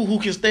a tool who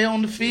can stay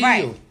on the field.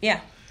 Right,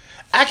 yeah.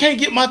 I can't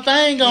get my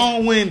thing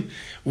on when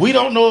we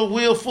don't know if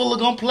Will Fuller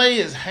gonna play.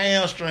 His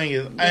hamstring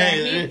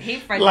is he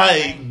fragile.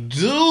 Like,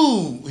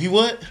 dude, he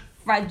what?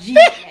 Fragile.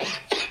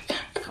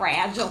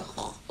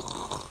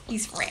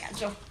 He's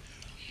fragile.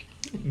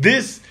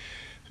 This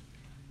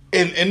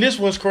and this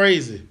was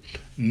crazy.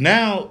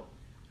 Now,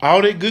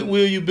 all that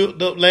goodwill you built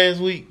up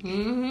last week.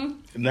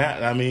 Mm-hmm.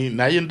 Now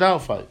you're in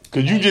dogfight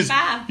because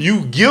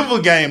you give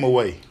a game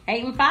away.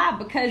 8-5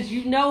 because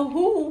you know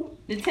who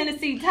the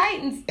Tennessee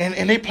Titans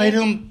and they played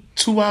them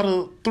 2 out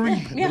of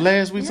 3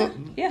 last week.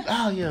 Yeah.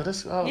 Oh yeah,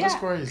 that's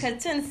crazy.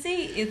 Because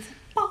Tennessee is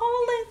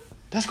balling.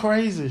 That's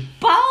crazy.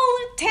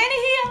 Balling.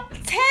 Tannehill.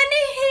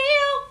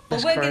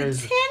 That's we'll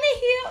crazy. get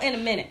Tannehill in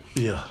a minute.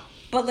 Yeah.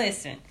 But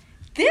listen,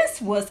 this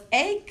was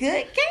a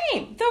good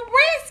game. The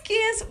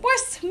Redskins were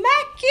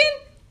smacking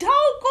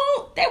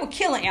doggone. They were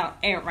killing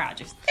Aaron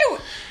Rodgers.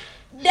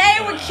 They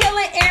were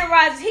killing Aaron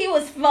Rodgers. He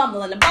was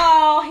fumbling the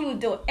ball. He was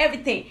doing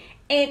everything.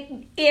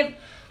 And if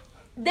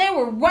they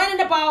were running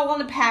the ball on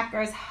the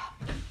Packers,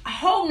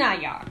 whole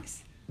 9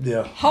 yards.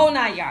 Yeah. Whole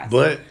 9 yards.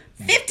 But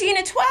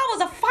 15-12 was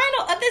the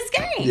final of this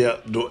game. Yeah.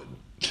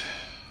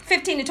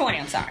 15-20,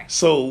 I'm sorry.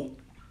 So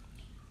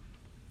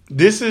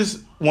this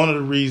is one of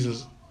the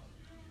reasons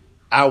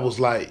I was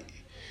like,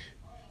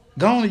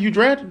 you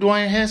drafted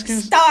Dwayne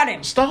Haskins.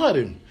 Start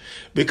him.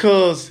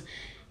 Because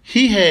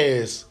he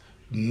has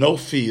no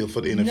feel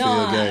for the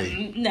NFL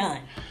game.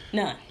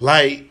 None.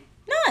 Like,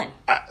 none.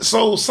 That's why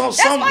he was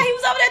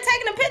over there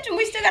taking a picture and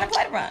we still got to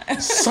play the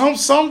run.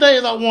 some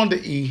days I wonder,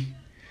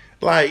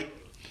 like,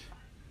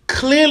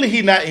 clearly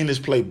he not in his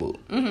playbook.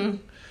 Mm-hmm.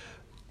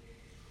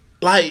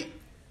 Like,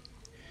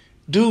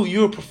 dude,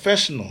 you're a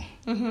professional.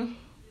 Mm-hmm.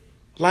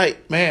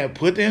 Like, man,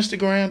 put the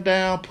Instagram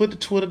down, put the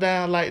Twitter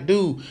down. Like,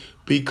 dude,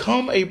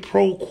 become a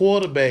pro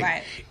quarterback,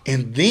 Right.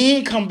 and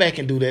then come back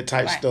and do that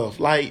type Right. stuff.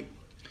 Like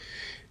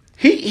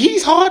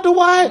he's hard to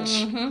watch,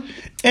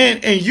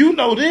 and you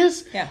know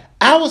this. Yeah.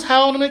 I was high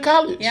on him in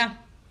college. Yeah.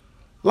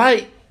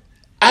 Like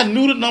I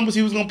knew the numbers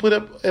he was going to put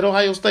up at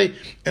Ohio State,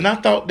 and I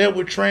thought that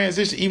would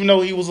transition, even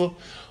though he was a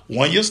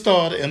one-year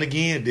starter. And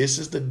again, this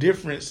is the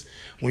difference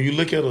when you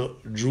look at a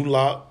Drew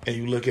Lock and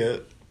you look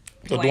at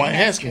a Dwayne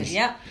Haskins.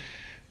 Yep.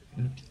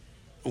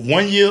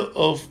 1 year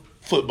of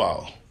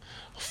football,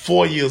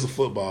 4 years of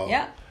football.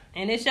 Yep.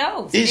 And it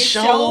shows. It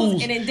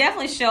shows. And it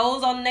definitely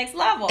shows on the next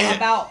level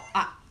about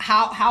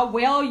how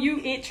well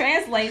it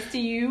translates to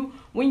you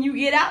when you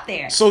get out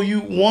there. So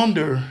you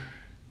wonder,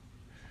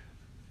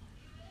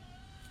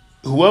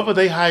 whoever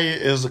they hire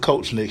as the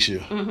coach next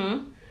year,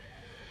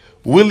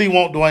 will he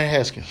want Dwayne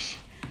Haskins?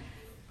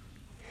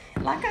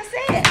 Like I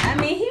said, I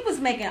mean, he was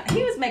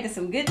making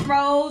some good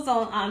throws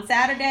on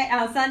Sunday,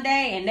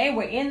 and they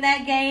were in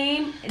that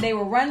game. They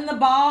were running the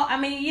ball. I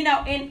mean, you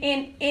know,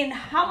 in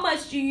how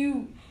much do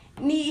you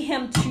need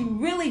him to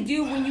really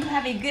do when you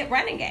have a good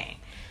running game?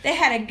 They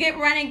had a good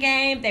running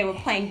game. They were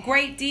playing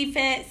great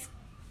defense.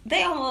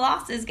 They only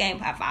lost this game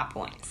by 5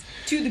 points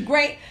to the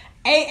great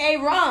A.A.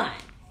 Ron.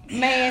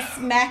 Man,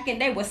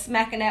 they were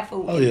smacking that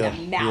fool in the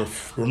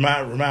mouth.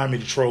 Yeah. Remind me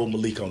to troll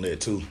Malik on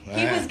that too.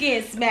 He was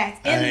getting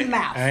smacked in the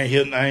mouth. I ain't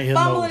hitting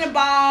fumbling no. the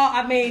ball.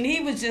 I mean, he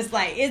was just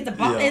like, "Is that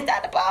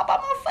the ball by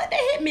my foot? They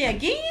hit me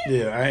again."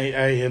 Yeah, I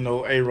ain't hear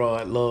no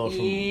A-Rod love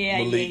from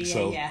Malik.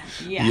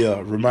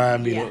 Yeah.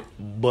 Remind me to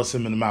bust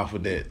him in the mouth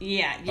with that.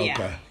 Yeah.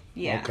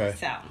 Okay.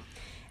 So,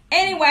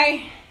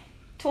 anyway,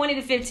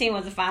 20-15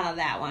 was the final of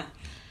that one.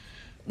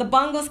 The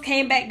Bungles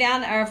came back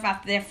down to earth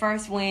after their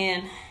first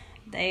win.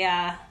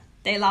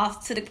 They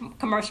lost to the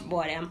Commercial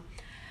Board.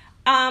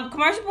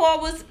 Commercial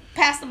Board was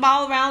passed the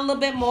ball around a little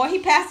bit more. He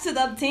passed to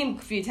the other team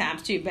a few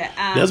times too, but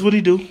that's what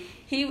he do.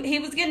 He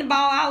was getting the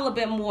ball out a little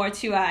bit more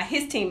to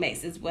his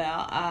teammates as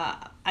well.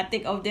 I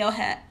think Odell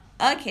had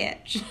a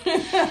catch.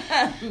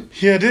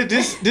 Yeah,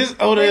 this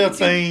Odell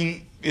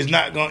thing is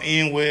not gonna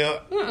end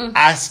well.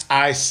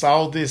 I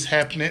saw this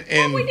happening,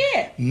 and we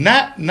did.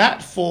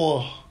 Not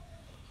for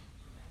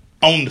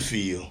on the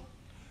field.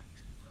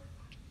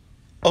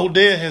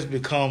 Odell has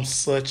become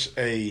such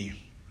a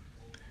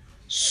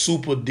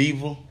super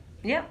diva.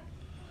 Yep.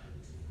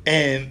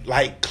 And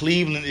like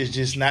Cleveland is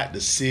just not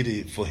the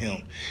city for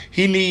him.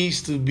 He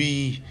needs to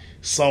be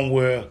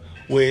somewhere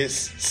where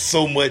it's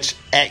so much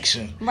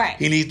action. Right.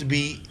 He needs to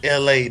be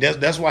LA.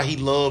 That's why he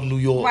loved New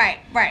York.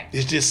 Right.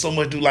 It's just so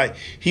much like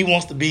he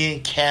wants to be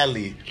in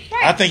Cali.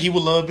 Right. I think he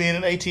would love being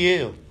in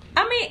ATL.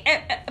 I mean,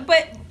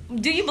 but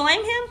do you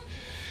blame him?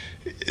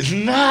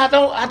 Nah,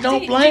 I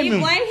don't blame him. Do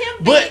you blame him?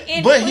 But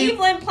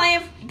Cleveland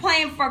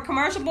playing for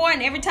Commercial Board,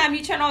 and every time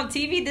you turn on the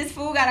TV, this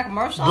fool got a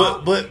commercial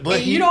on.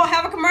 But you don't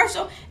have a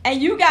commercial,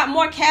 and you got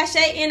more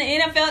cachet in the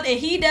NFL than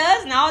he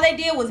does, and all they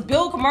did was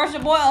build Commercial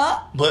Board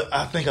up. But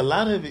I think a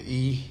lot of it,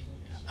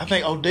 I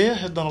think Odell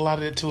has done a lot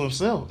of it to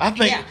himself. I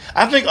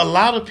think a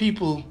lot of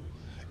people,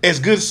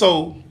 as good.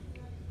 So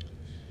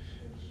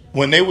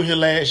when they were here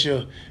last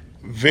year,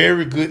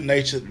 very good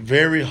natured,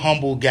 very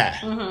humble guy.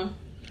 Mm-hmm.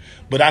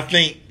 But I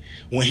think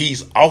when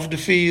he's off the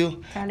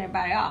field, turn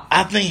everybody off.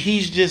 I think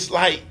he's just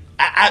like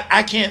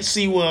I can't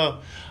see where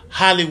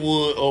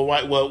Hollywood or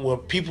where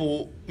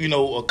people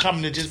are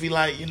coming to just be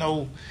like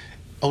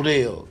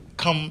Odell,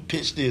 come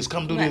pitch this,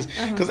 come do this,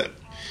 because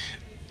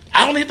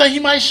I don't even think he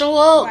might show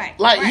up.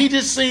 He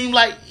just seemed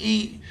like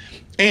he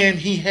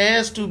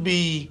has to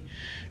be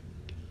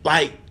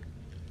like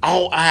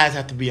all eyes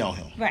have to be on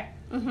him. Right.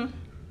 Mm-hmm.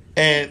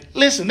 And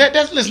listen,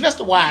 that's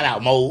the wide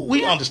out mode.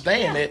 We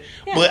understand that,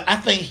 but I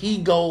think he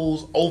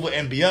goes over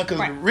and beyond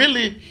because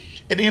really,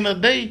 at the end of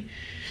the day,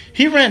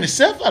 he ran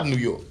himself out of New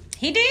York.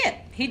 He did.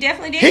 He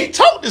definitely did. He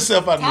talked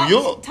himself out of New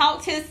York.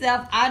 Talked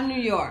himself out of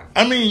New York.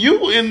 I mean, you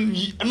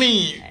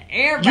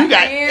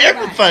got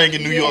everything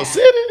in New York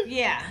City.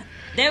 Yeah.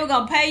 They were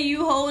going to pay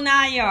you whole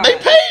 9 yards. They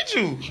paid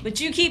you. But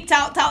you keep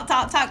talk.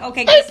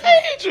 Okay, they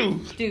paid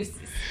you. Deuces.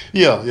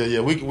 Yeah.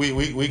 We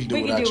can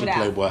do without you,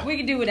 Playboy. We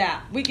can do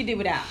without. We can do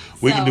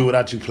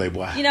without you,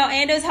 Playboy.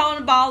 Andrew's holding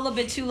the ball a little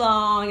bit too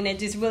long, and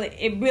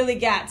it really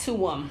got to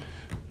him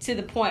to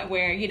the point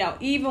where,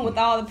 even with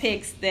all the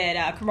picks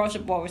that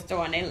Commercial Board was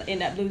throwing, they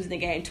ended up losing the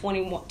game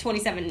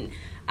 27-19.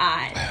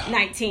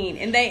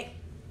 And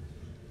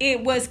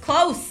it was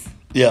close.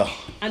 Yeah.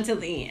 Until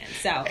the end.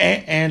 So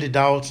Andy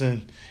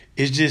Dalton,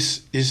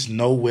 it's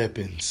no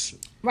weapons.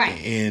 Right.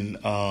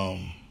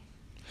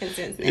 It's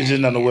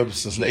just not no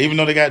weapons. Even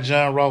though they got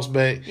John Ross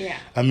back,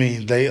 I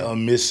mean, they are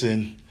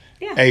missing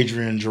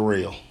Adrian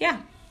Jarrell.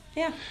 Yeah.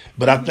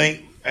 But I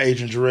think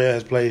Adrian Jarrell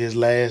has played his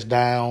last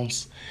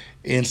downs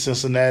in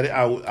Cincinnati.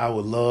 I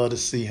would love to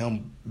see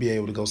him be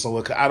able to go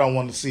somewhere. Cause I don't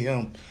want to see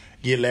him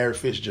get Larry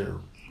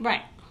Fitzgerald.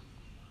 Right.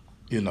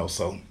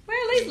 So. Well,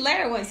 at least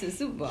Larry went to the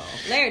Super Bowl.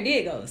 Larry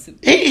did go to the Super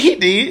Bowl. He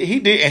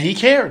did, and he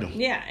carried him.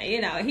 Yeah,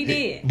 he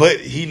did. But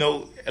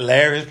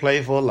Larry has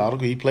played for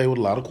he played with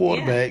a lot of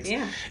quarterbacks.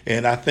 Yeah.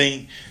 And I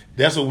think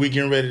that's what we're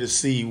getting ready to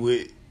see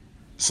with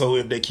So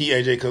if they keep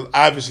AJ, because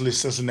obviously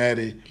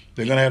Cincinnati,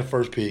 they're going to have the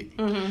first pick.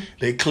 Mm-hmm.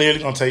 They clearly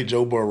going to take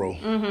Joe Burrow.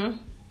 Mm-hmm.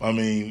 I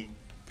mean,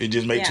 it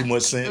just makes too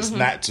much sense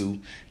not to,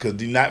 because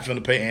they're not going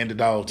to pay Andy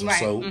Dalton. Right.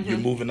 So you're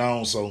moving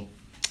on. So,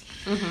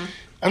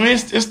 I mean,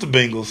 it's the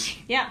Bengals.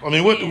 Yeah. I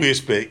mean, what do we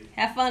expect?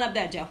 Have fun up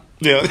there, Joe.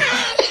 Yeah.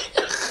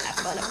 Have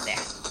fun up there.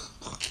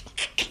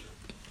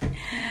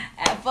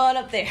 Have fun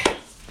up there.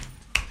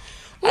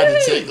 I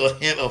had to take a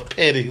hint of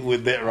petty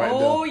with that right there.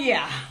 Oh,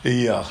 yeah.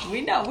 Yeah.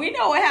 We know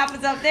what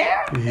happens up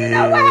there. We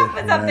know what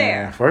happens up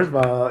there. First of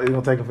all, it's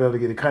going to take him forever to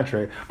get a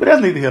contract. But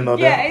that's neither here nor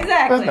there. Yeah,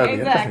 exactly.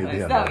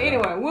 So,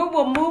 anyway, we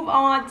will move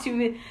on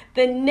to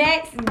the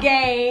next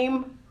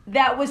game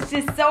that was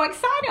just so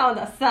exciting on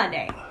the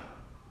Sunday.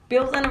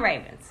 Bills and the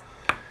Ravens.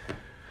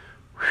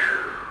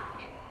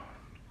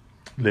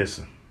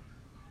 Listen.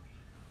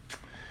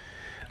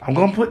 I'm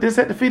going to put this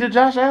at the feet of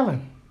Josh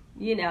Allen.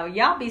 You know,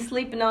 y'all be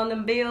sleeping on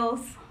them Bills,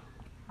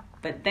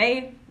 but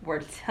they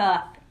were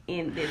tough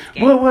in this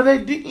game. Well,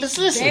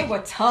 listen. They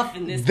were tough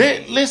in this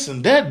game.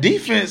 Listen, their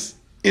defense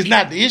is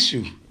not the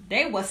issue.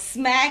 They were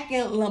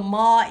smacking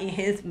Lamar in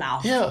his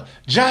mouth. Yeah,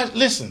 Josh.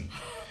 Listen,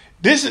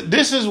 this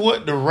is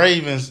what the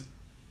Ravens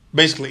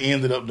basically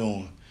ended up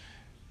doing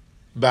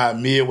by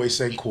midway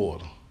second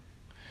quarter.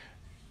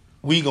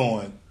 We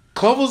going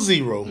cover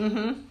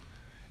 0,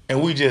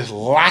 and we just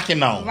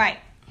locking on. Right.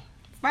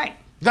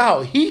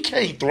 Dog, he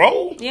can't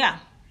throw. Yeah.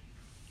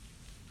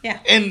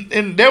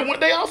 And there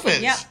went their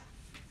offense.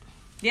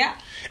 Yeah.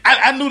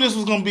 I knew this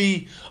was going to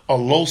be a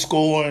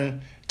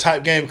low-scoring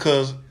type game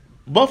because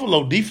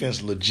Buffalo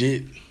defense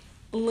legit.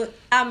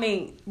 I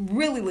mean,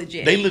 really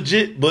legit. They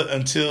legit, but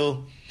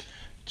until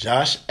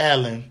Josh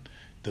Allen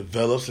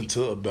develops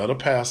into a better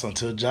passer,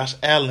 until Josh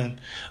Allen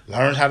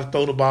learns how to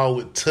throw the ball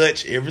with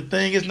touch,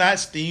 everything is not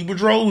Steve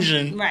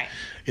Bedrosian. Right.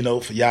 You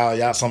know, for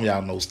y'all, some of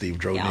y'all know Steve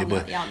Bedrosian,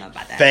 but y'all know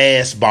about that.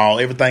 Fastball,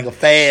 everything a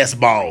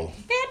fastball.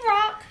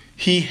 Bedrock.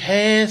 He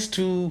has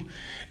to.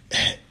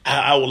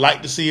 I would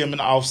like to see him in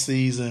the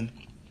offseason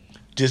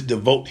just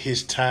devote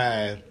his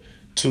time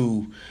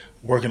to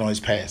working on his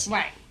passing.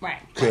 Right.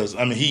 Because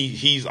I mean,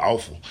 he's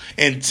awful,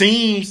 and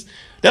teams.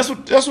 That's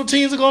what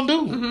teams are gonna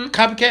do. Mm-hmm.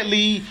 Copycat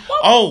league.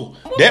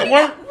 That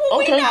worked.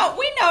 Okay.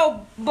 We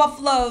know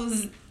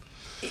Buffalo's,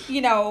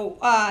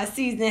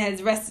 season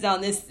has rested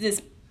on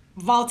this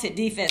vaulted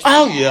defense.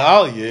 Oh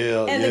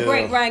yeah. And the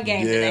great run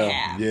game that they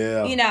have.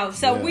 Yeah. We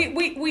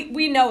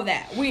know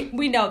that.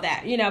 We know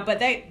that. But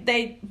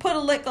they put a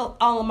lick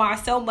on Lamar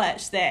so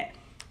much that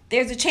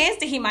there's a chance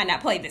that he might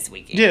not play this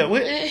weekend. Yeah,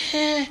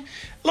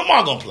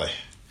 Lamar gonna play.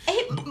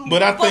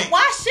 But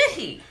why should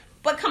he?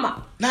 But come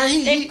on. Nah,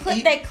 they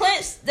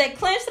clinched the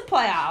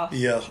playoffs.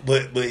 Yeah,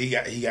 but he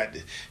got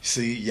to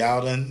see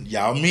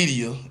y'all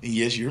media, and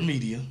yes, you're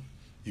media.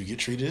 You get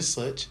treated as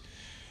such.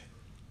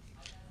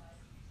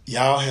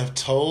 Y'all have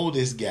told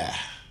this guy.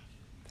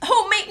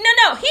 Who me?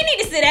 No. He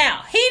need to sit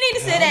down.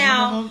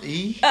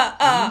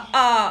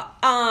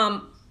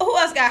 Who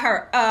else got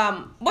hurt?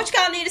 What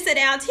y'all need to sit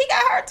down? He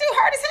got hurt too.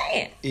 Hurt his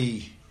hand.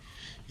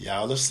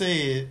 Y'all have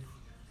said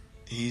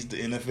he's the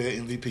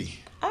NFL MVP.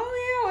 Oh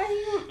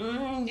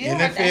yeah.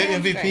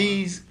 NFL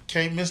MVPs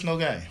can't miss no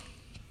game.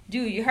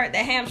 Dude, you hurt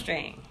that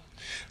hamstring.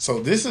 So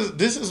this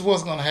is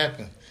what's gonna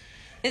happen.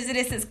 Is it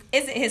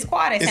his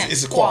quad? It's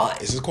his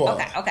quad. It's his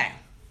quad. Okay.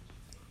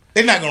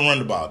 They're not gonna run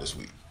the ball this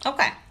week.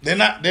 Okay. They're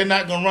not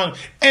gonna run.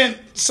 And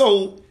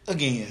so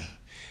again,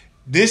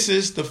 this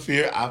is the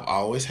fear I've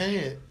always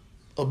had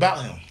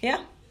about him.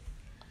 Yeah.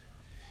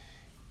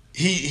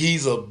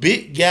 He's a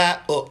big guy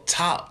up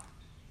top.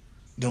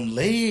 Them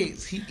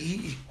legs.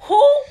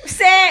 Who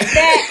said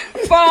that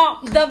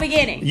from the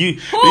beginning?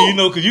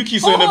 Because you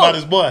keep saying that about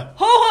his boy.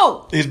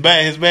 Who? His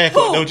back.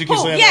 Don't you keep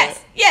saying that?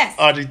 Yes.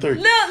 RG3.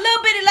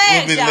 Little bitty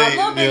legs, y'all.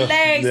 Little bitty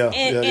legs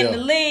in the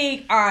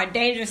league are a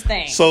dangerous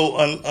thing. So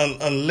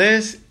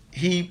unless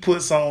he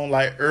puts on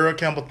like Earl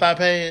Campbell thigh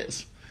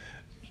pads.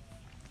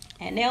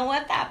 And they don't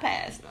want thigh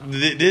pads. No.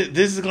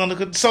 This is going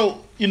to...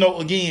 So,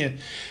 again,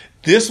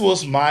 this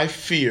was my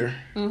fear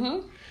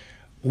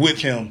with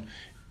him.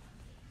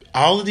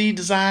 All of these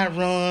design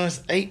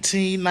runs,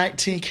 18,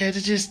 19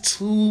 catches, just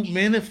too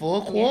many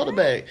for a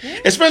quarterback. Yeah.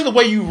 Especially the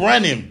way you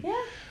run him.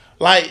 Yeah.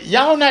 Like,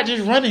 y'all not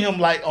just running him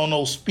like on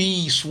those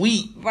speed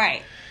sweep.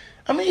 Right.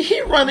 I mean, he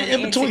running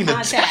in between the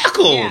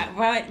tackle.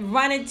 Yeah,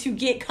 running to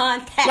get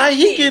contact. Like,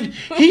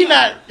 he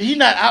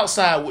not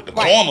outside with the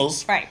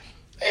corners. Right.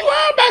 He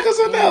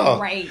linebackers in there.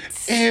 Right.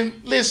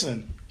 And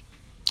listen,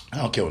 I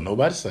don't care what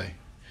nobody say.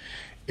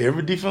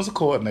 Every defensive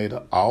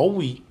coordinator all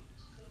week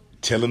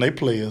telling their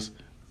players,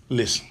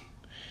 listen,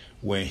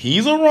 when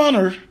he's a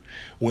runner,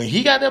 when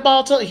he got that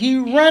ball tucked, he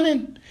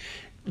running,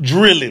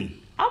 drill him.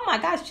 Oh my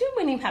gosh, you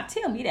wouldn't even have to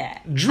tell me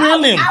that.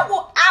 Drill him. I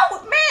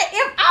was man.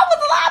 If I was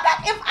a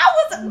linebacker, if I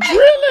was a man,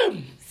 drill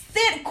him.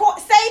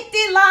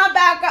 Safety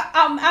linebacker,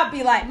 I'd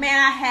be like, man,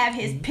 I have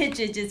his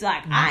picture just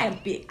like I am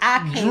big. I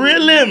can't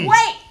drill him.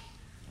 Wait.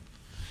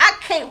 I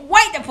can't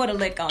wait to put a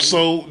lick on you.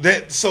 So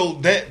that's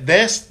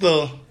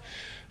the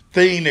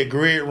thing that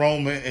Greg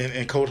Roman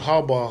and Coach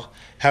Harbaugh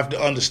have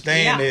to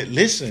understand that,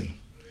 listen,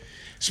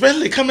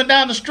 especially coming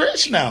down the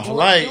stretch now.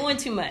 Doing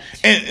too much.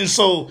 And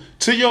so,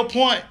 to your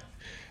point,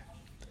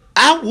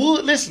 I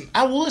would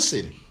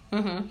sit him.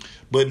 Mm-hmm.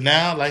 But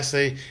now, like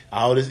say,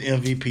 all this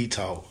MVP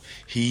talk,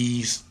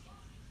 he's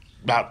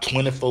about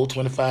 24,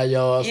 25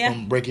 yards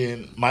from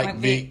breaking Mike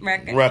Vick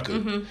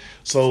record. Mm-hmm.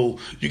 So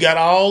you got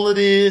all of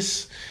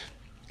this,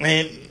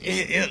 and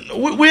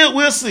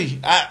we'll see.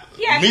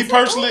 Me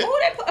personally, who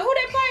they play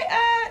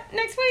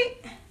next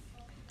week?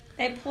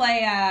 They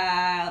play.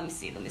 Let me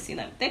see.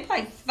 They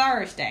play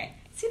Thursday.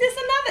 See, that's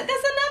another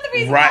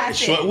reason. Right,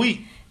 short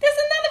week. That's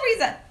another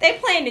reason. They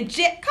playing the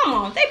Jet. Come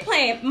on, they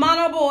playing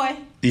Mono Boy.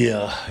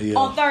 Yeah.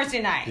 On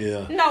Thursday night.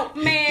 Yeah. No,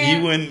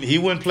 man. He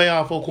wouldn't play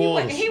all 4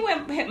 quarters. He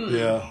wouldn't.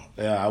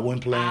 Yeah, I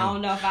wouldn't play him. I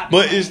don't know if I.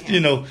 But it's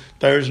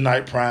Thursday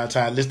night prime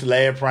time. This the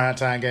last prime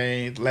time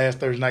game, last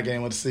Thursday night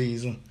game of the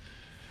season.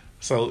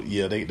 So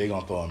yeah, they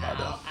gonna throw him out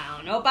there. I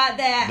don't know about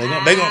that. They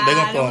gonna throw him out there.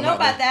 I don't know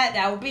about that.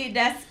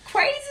 That's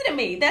crazy to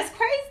me. That's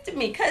crazy to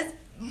me because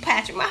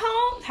Patrick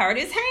Mahomes hurt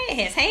his hand.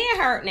 His hand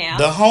hurt now.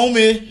 The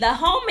homie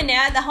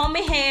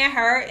hand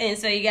hurt, and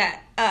so you got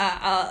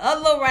a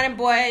little running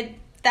boy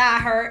thigh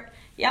hurt.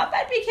 Y'all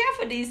better be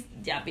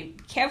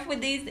careful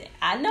with these.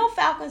 I know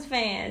Falcons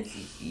fans.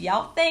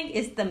 Y'all think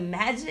it's the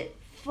magic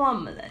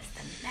formula. It's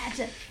the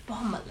magic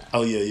formula.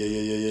 Oh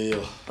yeah.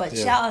 But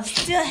y'all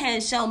still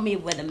hadn't shown me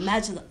where the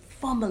magic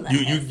formula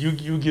is. You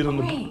get on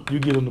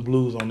the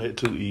blues on that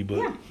too, E.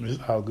 But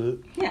it's all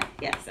good. Yeah.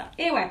 So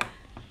anyway.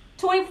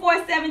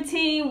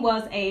 24-17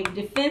 was a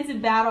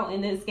defensive battle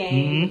in this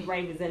game with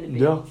Ravens and the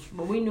Bills. Yeah.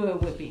 But we knew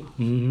it would be.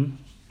 Mm-hmm.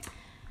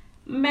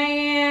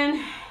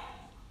 Man,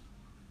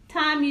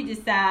 time you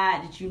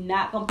decide that you're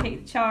not going to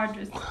pick the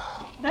Chargers,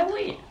 they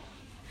win.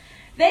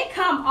 They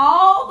come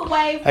all the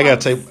way from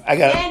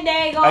San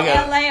Diego, LA, or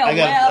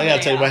wherever I got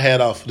to take my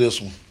hat off for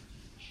this one.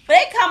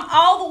 They come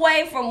all the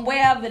way from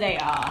wherever they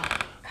are.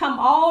 Come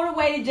all the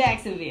way to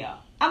Jacksonville.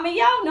 I mean,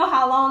 y'all know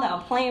how long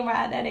of a plane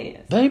ride that is.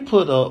 They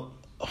put up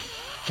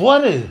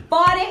 45.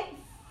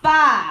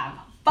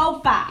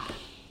 45.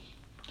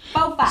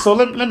 So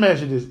let me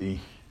ask you this, E.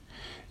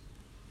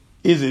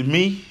 Is it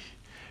me?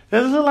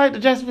 Does it look like the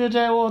Jacksonville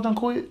Jaguars done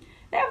quit?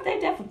 They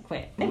definitely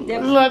quit. It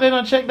looks like they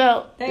done checked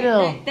out. They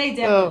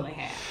definitely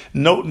have.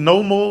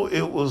 No more.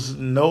 It was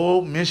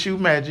no Minshew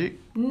magic.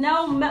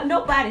 No,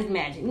 nobody's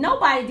magic.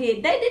 Nobody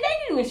did. They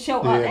didn't even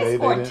show up. They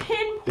scored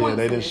 10 points.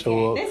 They didn't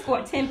show up. They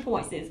scored 10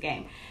 points this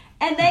game,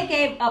 and they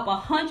gave up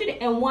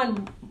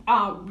 101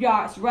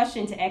 yards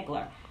rushing to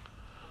Eckler,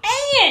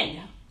 and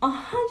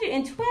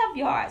 112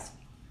 yards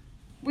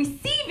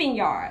receiving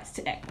yards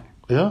to Eckler.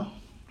 Yeah.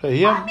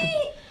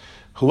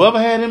 Whoever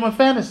had him in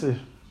fantasy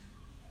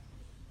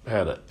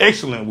had an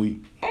excellent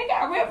week. They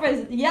got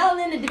Rivers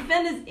yelling in the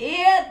defender's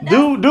ear.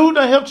 Dude,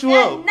 that helped you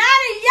out. 90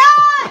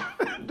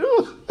 yards.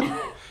 Dude,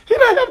 he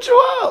done helped you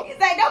out. He's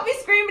like, don't be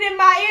screaming in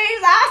my ear.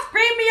 He's like, I'll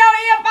scream in your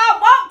ear if I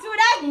want to.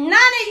 That's 90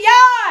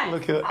 yards.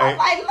 Look at, I was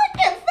like, look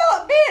at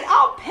Philip being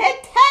all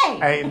petty.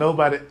 Ain't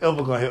nobody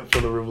ever gonna help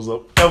Philip Rivers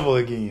up ever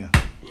again.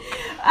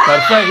 Matter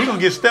of fact, he gonna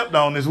get stepped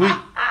on this week.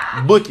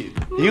 Book it.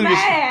 He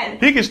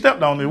get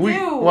stepped on this week.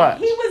 Dude, Watch.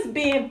 He was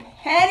being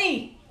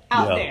petty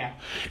out there.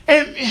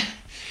 And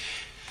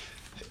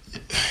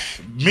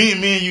me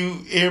and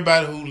you,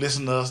 everybody who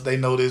listen to us, they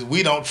know this.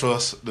 We don't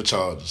trust the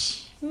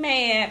Chargers.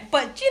 Man,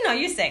 but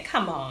you said,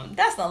 come on,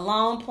 that's a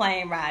long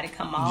plane ride to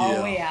come all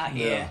the way out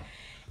here.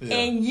 Yeah.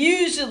 And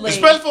usually,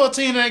 especially for a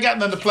team that ain't got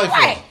nothing to play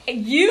for.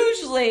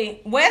 Usually,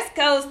 West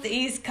Coast to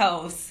East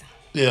Coast.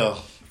 Yeah.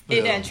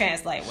 It doesn't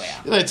translate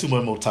well. There ain't too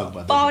much more to talk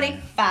about.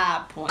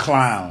 45 points.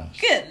 Clowns.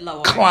 Good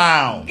Lord.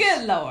 Clowns.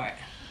 Good Lord.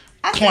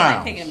 I still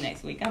ain't picking them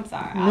next week. I'm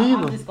sorry.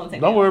 I'm just gonna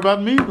take. Don't worry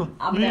about me either.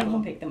 I'm never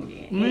gonna pick them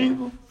again. Me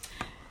either.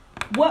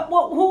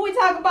 Who we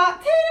talk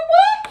about? Tell you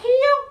what,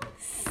 Hill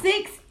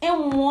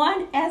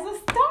 6-1 as a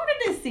starter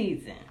this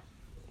season.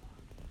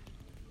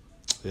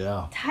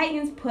 Yeah.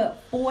 Titans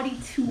put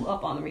 42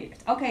 up on the Raiders.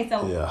 Okay,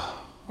 so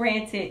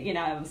granted, it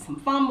was some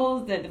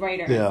fumbles that the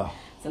Raiders. Yeah.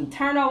 Some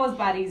turnovers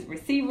by these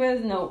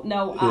receivers. No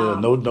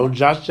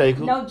Josh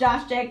Jacobs. No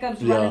Josh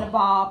Jacobs running the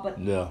ball. But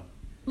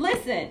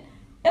listen,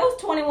 it was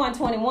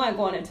 21-21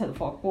 going into the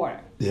fourth quarter.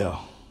 Yeah.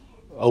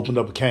 Opened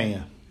up a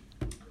can.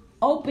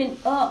 Open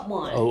up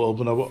one. Oh,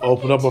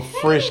 open up a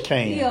fresh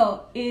can.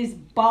 Hill is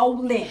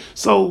bowling.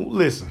 So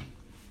listen,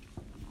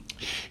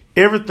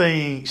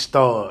 everything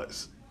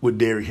starts with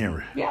Derrick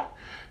Henry. Yeah.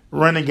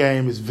 Running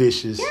game is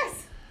vicious.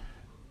 Yes.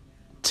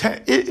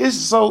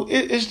 It's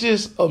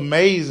just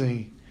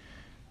amazing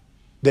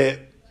that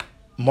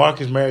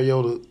Marcus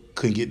Mariota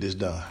couldn't get this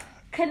done.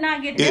 Could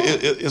not get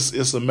it done.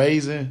 It's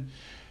amazing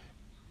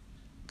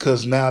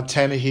because now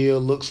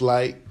Tannehill looks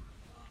like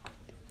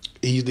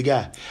he's the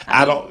guy.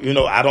 I don't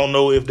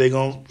know if they're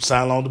gonna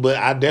sign on, but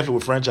I definitely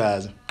would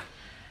franchise him.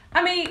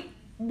 I mean,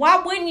 why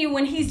wouldn't you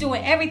when he's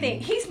doing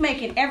everything? He's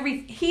making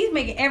every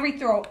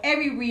throw,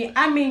 every read.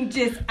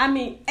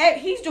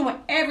 He's doing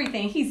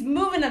everything. He's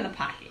moving in the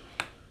pocket.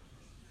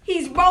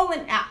 He's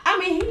rolling out. I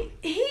mean,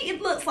 he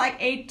looks like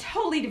a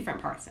totally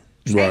different person.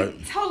 Right. A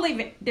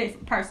totally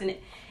different person.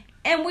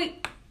 And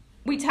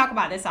we talk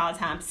about this all the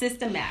time.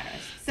 System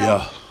matters. So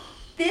Yeah.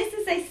 this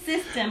is a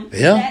system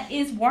Yeah. that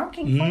is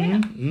working for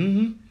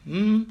him.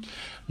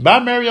 Bye,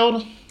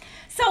 Mariota.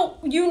 So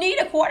you need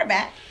a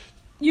quarterback.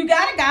 You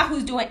got a guy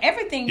who's doing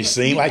everything. You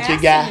seem like your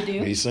guy.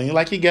 You seem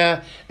like your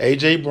guy.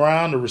 A.J.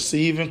 Brown, the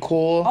receiving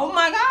core. Oh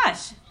my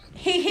gosh,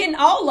 he hitting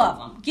all of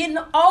them, getting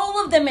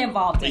all of them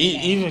involved in the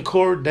game. Even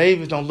Corey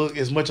Davis don't look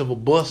as much of a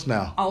bust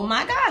now. Oh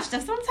my gosh,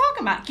 that's what I'm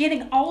talking about.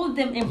 Getting all of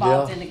them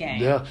involved in the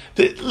game. Yeah.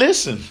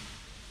 Listen,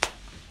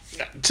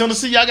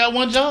 Tennessee, y'all got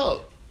one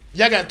job.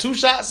 Y'all got 2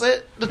 shots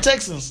at the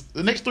Texans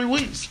the next 3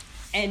 weeks.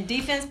 And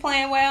defense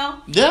playing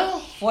well. Yeah.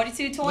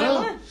 42-21.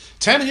 Yeah.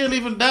 Tannehill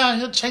even down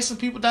here chasing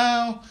people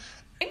down.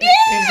 Yeah.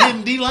 And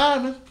hitting D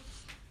linemen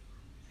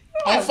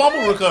on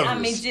fumble recoveries. I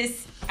mean,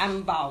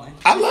 I'm balling.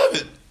 I love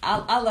it.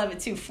 I love it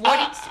too.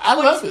 I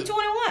love it.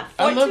 42-21.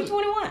 I love it.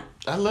 42-21.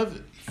 I love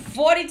it.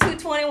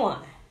 42-21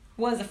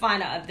 was the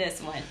final of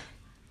this one.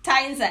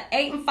 Titans are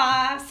 8-5,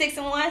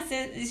 6-1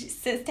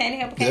 since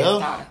Tannehill became a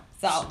starter.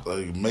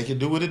 So make it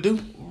do what it do.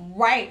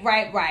 Right.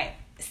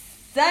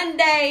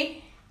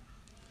 Sunday,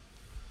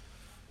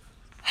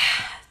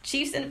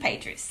 Chiefs and the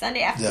Patriots.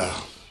 Sunday afternoon.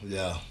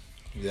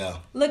 Yeah.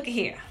 Look at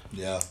here.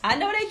 Yeah. I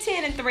know they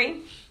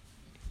 10-3.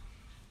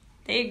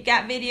 They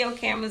got video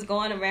cameras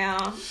going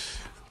around.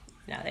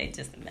 No, they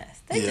just a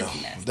mess. They just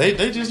a mess.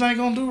 They just ain't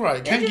gonna do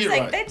right. Can't get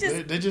right. They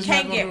just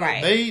can't get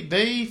right.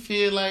 They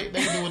feel like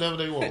they can do whatever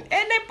they want.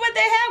 And they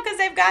have because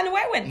they've gotten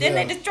away with it. Didn't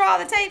they destroy all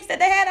the tapes that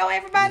they had on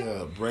everybody?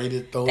 Yeah,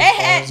 Brady throws. They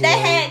had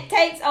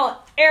tapes on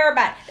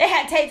everybody. They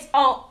had tapes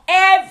on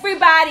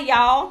everybody,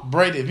 y'all.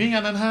 Brady, if you ain't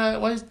got nothing to hide,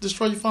 why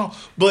destroy your phone?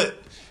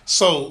 But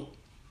so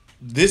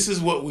this is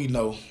what we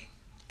know,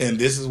 and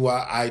this is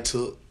why I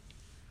took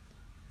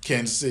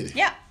Kansas City.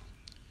 Yeah.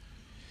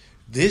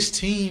 This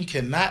team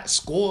cannot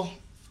score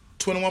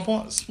 21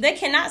 points. They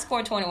cannot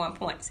score 21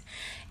 points.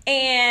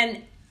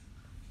 And,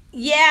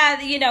 yeah,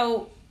 they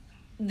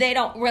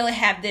don't really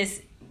have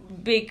this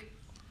big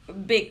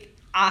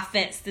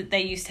offense that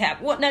they used to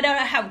have. Well, no, they don't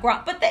have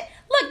Gronk. But they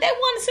won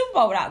the Super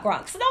Bowl without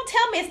Gronk. So don't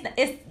tell me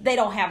they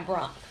don't have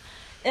Gronk.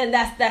 And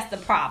that's the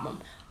problem.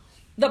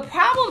 The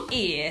problem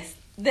is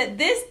that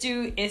this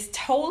dude is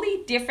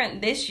totally different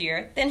this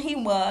year than he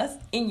was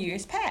in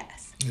years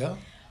past. Yeah.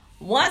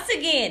 Once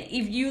again,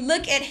 if you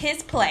look at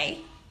his play,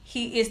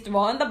 he is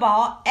throwing the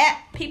ball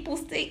at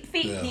people's feet.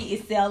 Yeah. He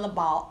is selling the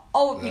ball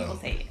over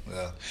people's heads.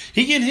 Yeah.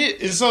 He getting hit,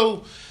 and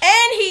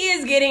he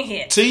is getting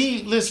hit.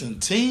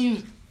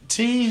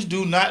 Teams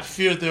do not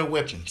fear their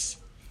weapons.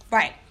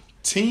 Right.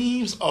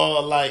 Teams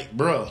are like,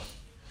 bro,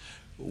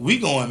 we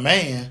going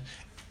man,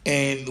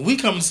 and we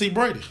come to see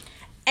Brady.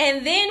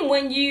 And then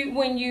when you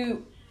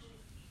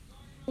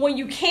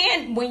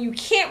can't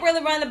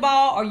really run the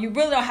ball, or you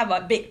really don't have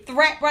a big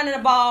threat running the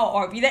ball,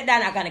 or if they're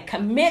not going to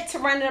commit to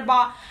running the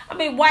ball. I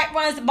mean, White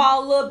runs the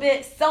ball a little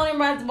bit, Sony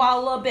runs the ball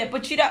a little bit,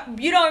 but you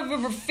don't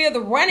even feel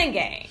the running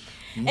game.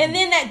 Mm-hmm. And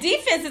then that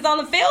defense is on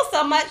the field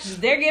so much,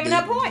 they're giving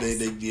up points.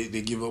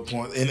 They give up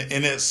points,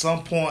 and at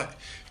some point,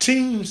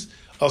 teams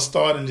are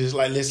starting just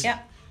like, listen,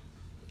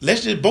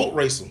 let's just boat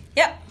race them.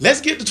 Yep.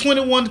 Let's get to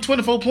 21 to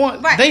 24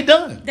 points. Right. They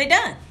done. They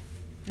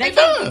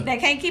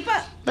can't keep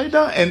up. They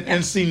done.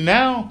 And see,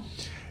 now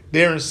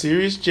they're in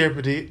serious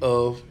jeopardy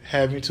of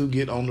having to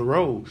get on the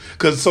road.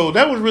 So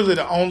that was really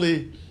their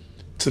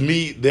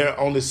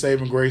only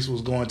saving grace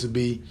was going to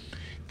be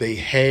they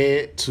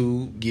had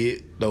to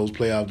get those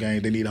playoff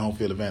games. They need a home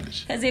field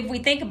advantage. Because if we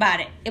think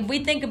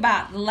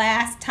about the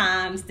last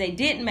times they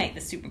didn't make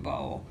the Super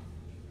Bowl,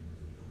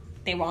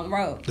 they were on the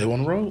road.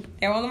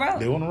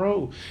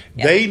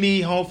 Yep. They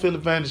need home field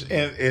advantage,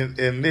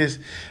 and this,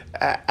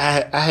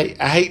 I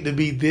hate to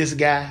be this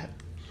guy,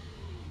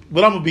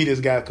 but I'm gonna be this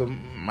guy because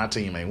my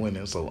team ain't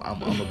winning, so I'm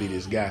gonna be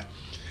this guy.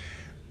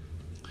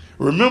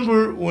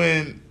 Remember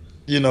when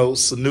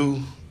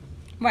Sanu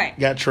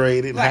got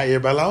traded, and how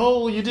everybody like,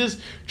 oh, you just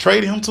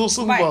traded him to a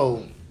Super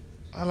Bowl.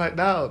 I'm like,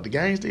 dog, the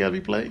game still gotta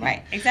be played.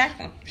 Right,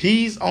 exactly.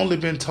 He's only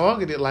been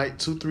targeted like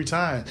 2-3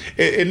 times,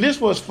 and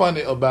this was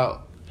funny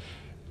about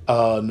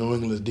New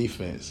England's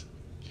defense.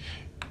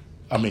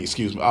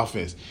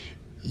 Offense.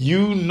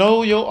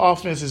 Your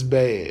offense is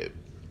bad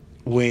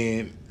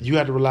when you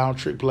have to rely on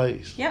trick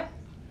plays. Yep.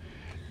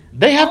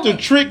 They have to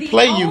trick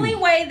play you. The only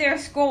way they're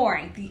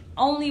scoring,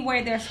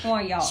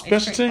 y'all,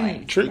 special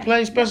teams. Trick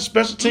plays.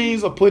 Special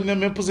teams are putting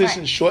them in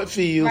position, short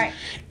fields,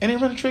 and they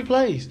run trick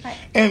plays. Right.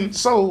 And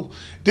so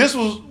this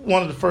was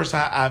one of the first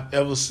time I've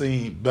ever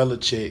seen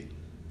Belichick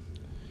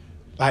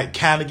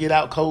kind of get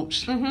out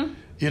coached. Mm-hmm.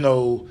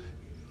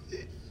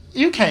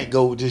 You can't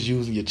go just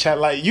using your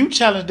challenge. Like, you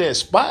challenge that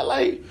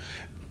spotlight.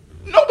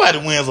 Nobody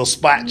wins a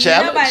spot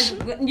challenge.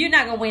 You're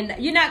not gonna win.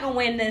 You're not gonna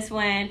win this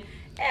one.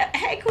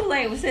 Hey,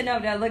 Kool-Aid was sitting over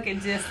there looking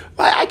just.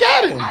 I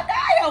got him. What?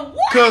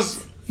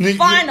 Because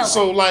finally.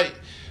 So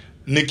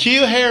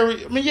N'Keal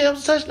Harry. It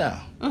was a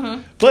touchdown.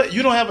 Mm-hmm. But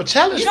you don't have a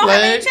challenge flag.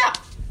 Have any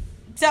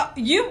so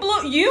you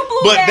blew.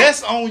 But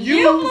that's on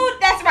you.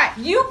 That's right.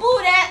 You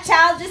blew that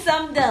challenge to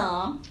something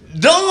dumb.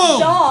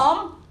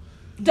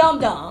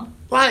 Dumb.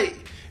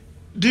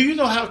 Do you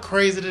know how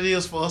crazy it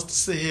is for us to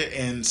sit here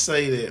and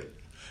say that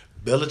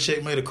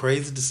Belichick made a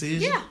crazy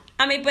decision? Yeah.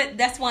 I mean, but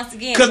that's once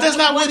again. Because that's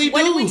not what he do.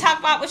 What did we talk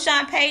about with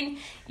Sean Payton?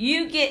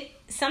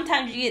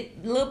 Sometimes you get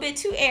a little bit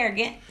too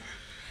arrogant.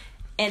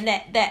 And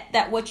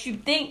that what you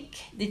think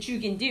that you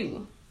can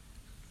do,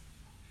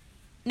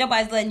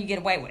 nobody's letting you get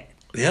away with it.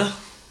 Yeah.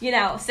 You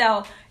know,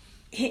 so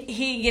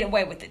he get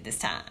away with it this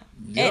time.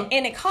 Yep.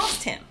 And it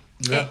cost him.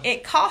 Yeah.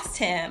 It cost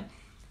him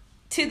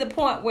to the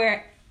point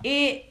where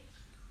it,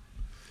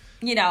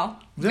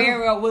 very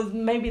well was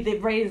maybe the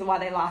reason why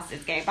they lost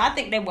this game. But I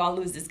think they will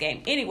lose this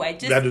game anyway.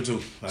 I do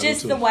too.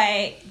 Just the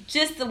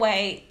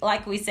way,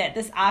 like we said,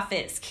 this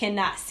offense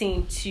cannot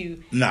seem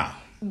to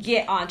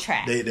get on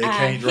track. They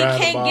can't drive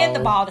He can't the ball. get the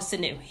ball to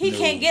Sanu. He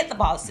can't get the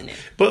ball to Sanu.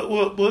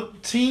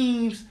 But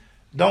teams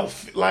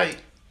don't like.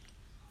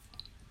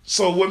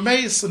 So what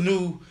made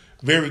Sanu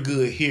very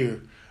good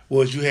here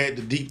was you had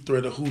the deep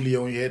threat of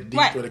Julio and you had the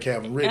deep threat of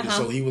Calvin Ridley,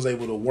 so he was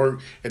able to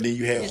work, and then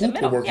you had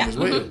Hooper working as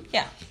well. Mm-hmm.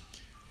 Yeah.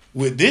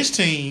 With this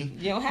team,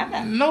 you don't have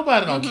that.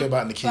 Nobody don't care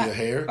about N'Keal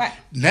Harry. Right.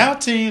 Now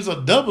teams are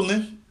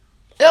doubling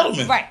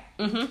Edelman. Right.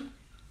 Mm-hmm.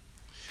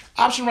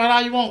 Option right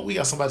all you want. We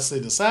got somebody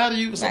sitting inside of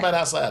you, somebody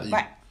outside of you.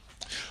 Right.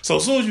 So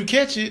as soon as you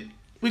catch it,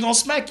 we gonna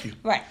smack you.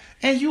 Right.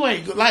 And you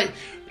ain't like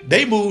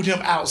they moved him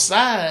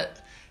outside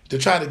to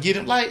try to get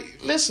him. Like,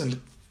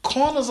 listen,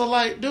 corners are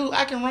like, dude,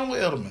 I can run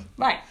with Edelman.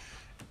 Right.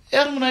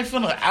 Edelman ain't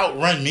finna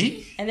outrun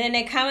me. And then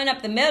they're coming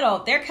up the middle.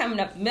 They're coming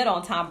up the middle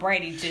on Tom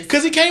Brady.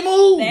 Because he can't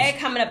move. They're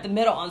coming up the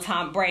middle on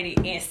Tom Brady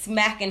and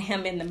smacking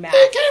him in the mouth.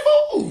 He can't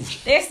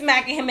move. They're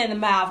smacking him in the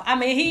mouth. I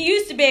mean, he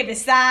used to be able to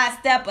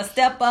sidestep or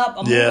step up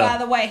or move out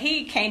of the way.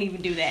 He can't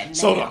even do that now.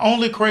 So the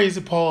only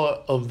crazy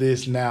part of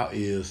this now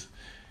is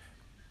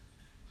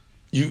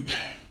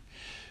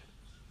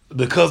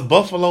because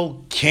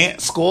Buffalo can't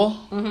score,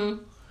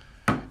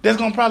 that's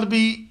going to probably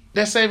be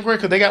that saving grace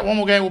because they got one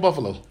more game with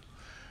Buffalo.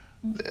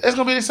 That's going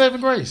to be their saving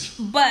grace.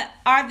 But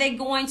are they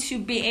going to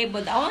be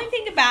able... The only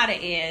thing about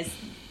it is,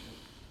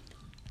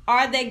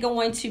 are they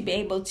going to be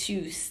able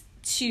to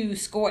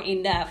score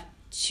enough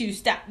to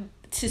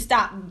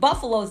stop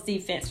Buffalo's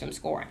defense from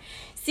scoring?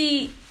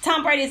 See,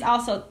 Tom Brady is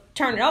also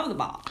turning over the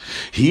ball.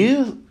 He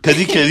is? Because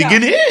he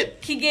getting hit.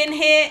 He's getting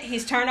hit.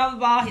 He's turning over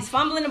the ball. He's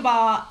fumbling the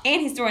ball.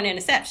 And he's throwing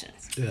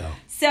interceptions. Yeah.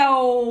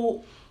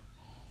 So,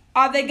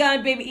 are they going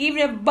to be...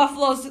 Even if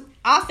Buffalo's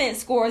offense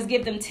scores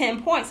give them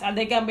 10 points, are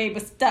they going to be able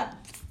to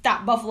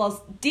stop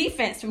Buffalo's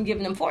defense from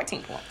giving them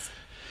 14 points?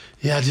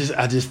 Yeah,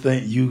 I just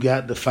think you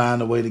got to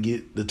find a way to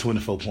get the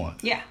 24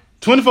 points. Yeah.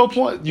 24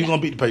 points, you're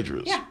going to beat the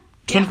Patriots. Yeah.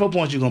 24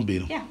 points, you're going to beat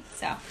them. Yeah,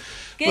 so...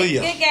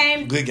 Good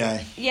game. Good game.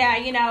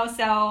 Yeah,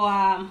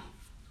 so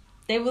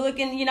they were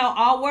looking,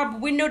 all world.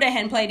 But we knew they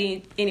hadn't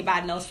played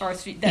anybody in those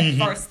first beginning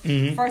part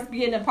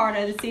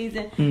of the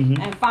season.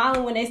 Mm-hmm. And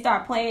finally, when they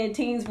start playing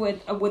teams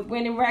with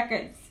winning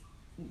records,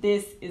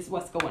 this is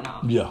what's going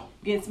on. Yeah.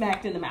 Getting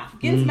smacked in the mouth.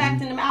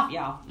 Smacked in the mouth,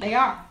 y'all. They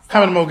are. So, how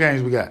many more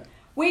games we got?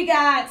 We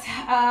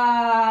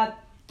got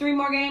 3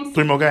 more games.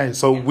 3 more games.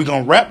 So we're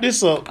going to wrap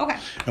this up. Okay.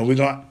 And we're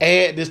going to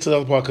add this to the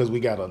other part because we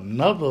got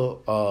another,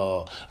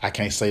 I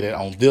can't say that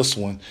on this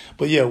one.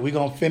 But yeah, we're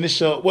going to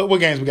finish up. What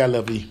games we got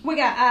left, E? We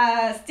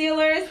got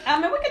Steelers.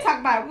 I mean, we can talk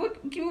about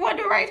it. You want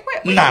to do it right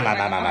quick?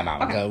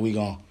 No. Okay. We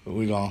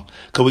going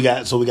because we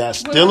got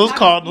Steelers,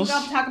 Cardinals. We're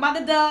going to talk about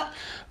the Duck.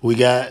 We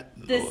got...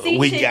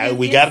 We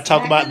got to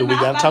talk about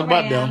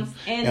them,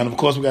 and of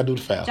course we got to do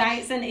the Falcons.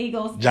 Giants and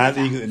Eagles, and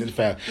then the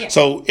Falcons. Yeah.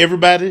 So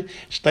everybody,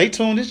 stay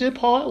tuned. This is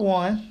part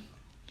 1,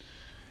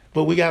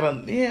 but we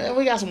got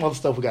some other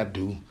stuff we got to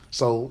do.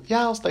 So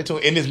y'all stay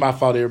tuned. And it's my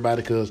fault,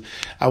 everybody, because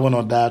I went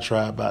on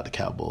diatribe about the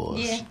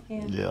Cowboys.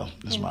 Yeah,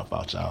 it's my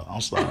fault, y'all.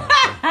 I'm sorry.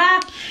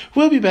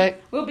 We'll be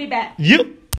back. We'll be back. Yep.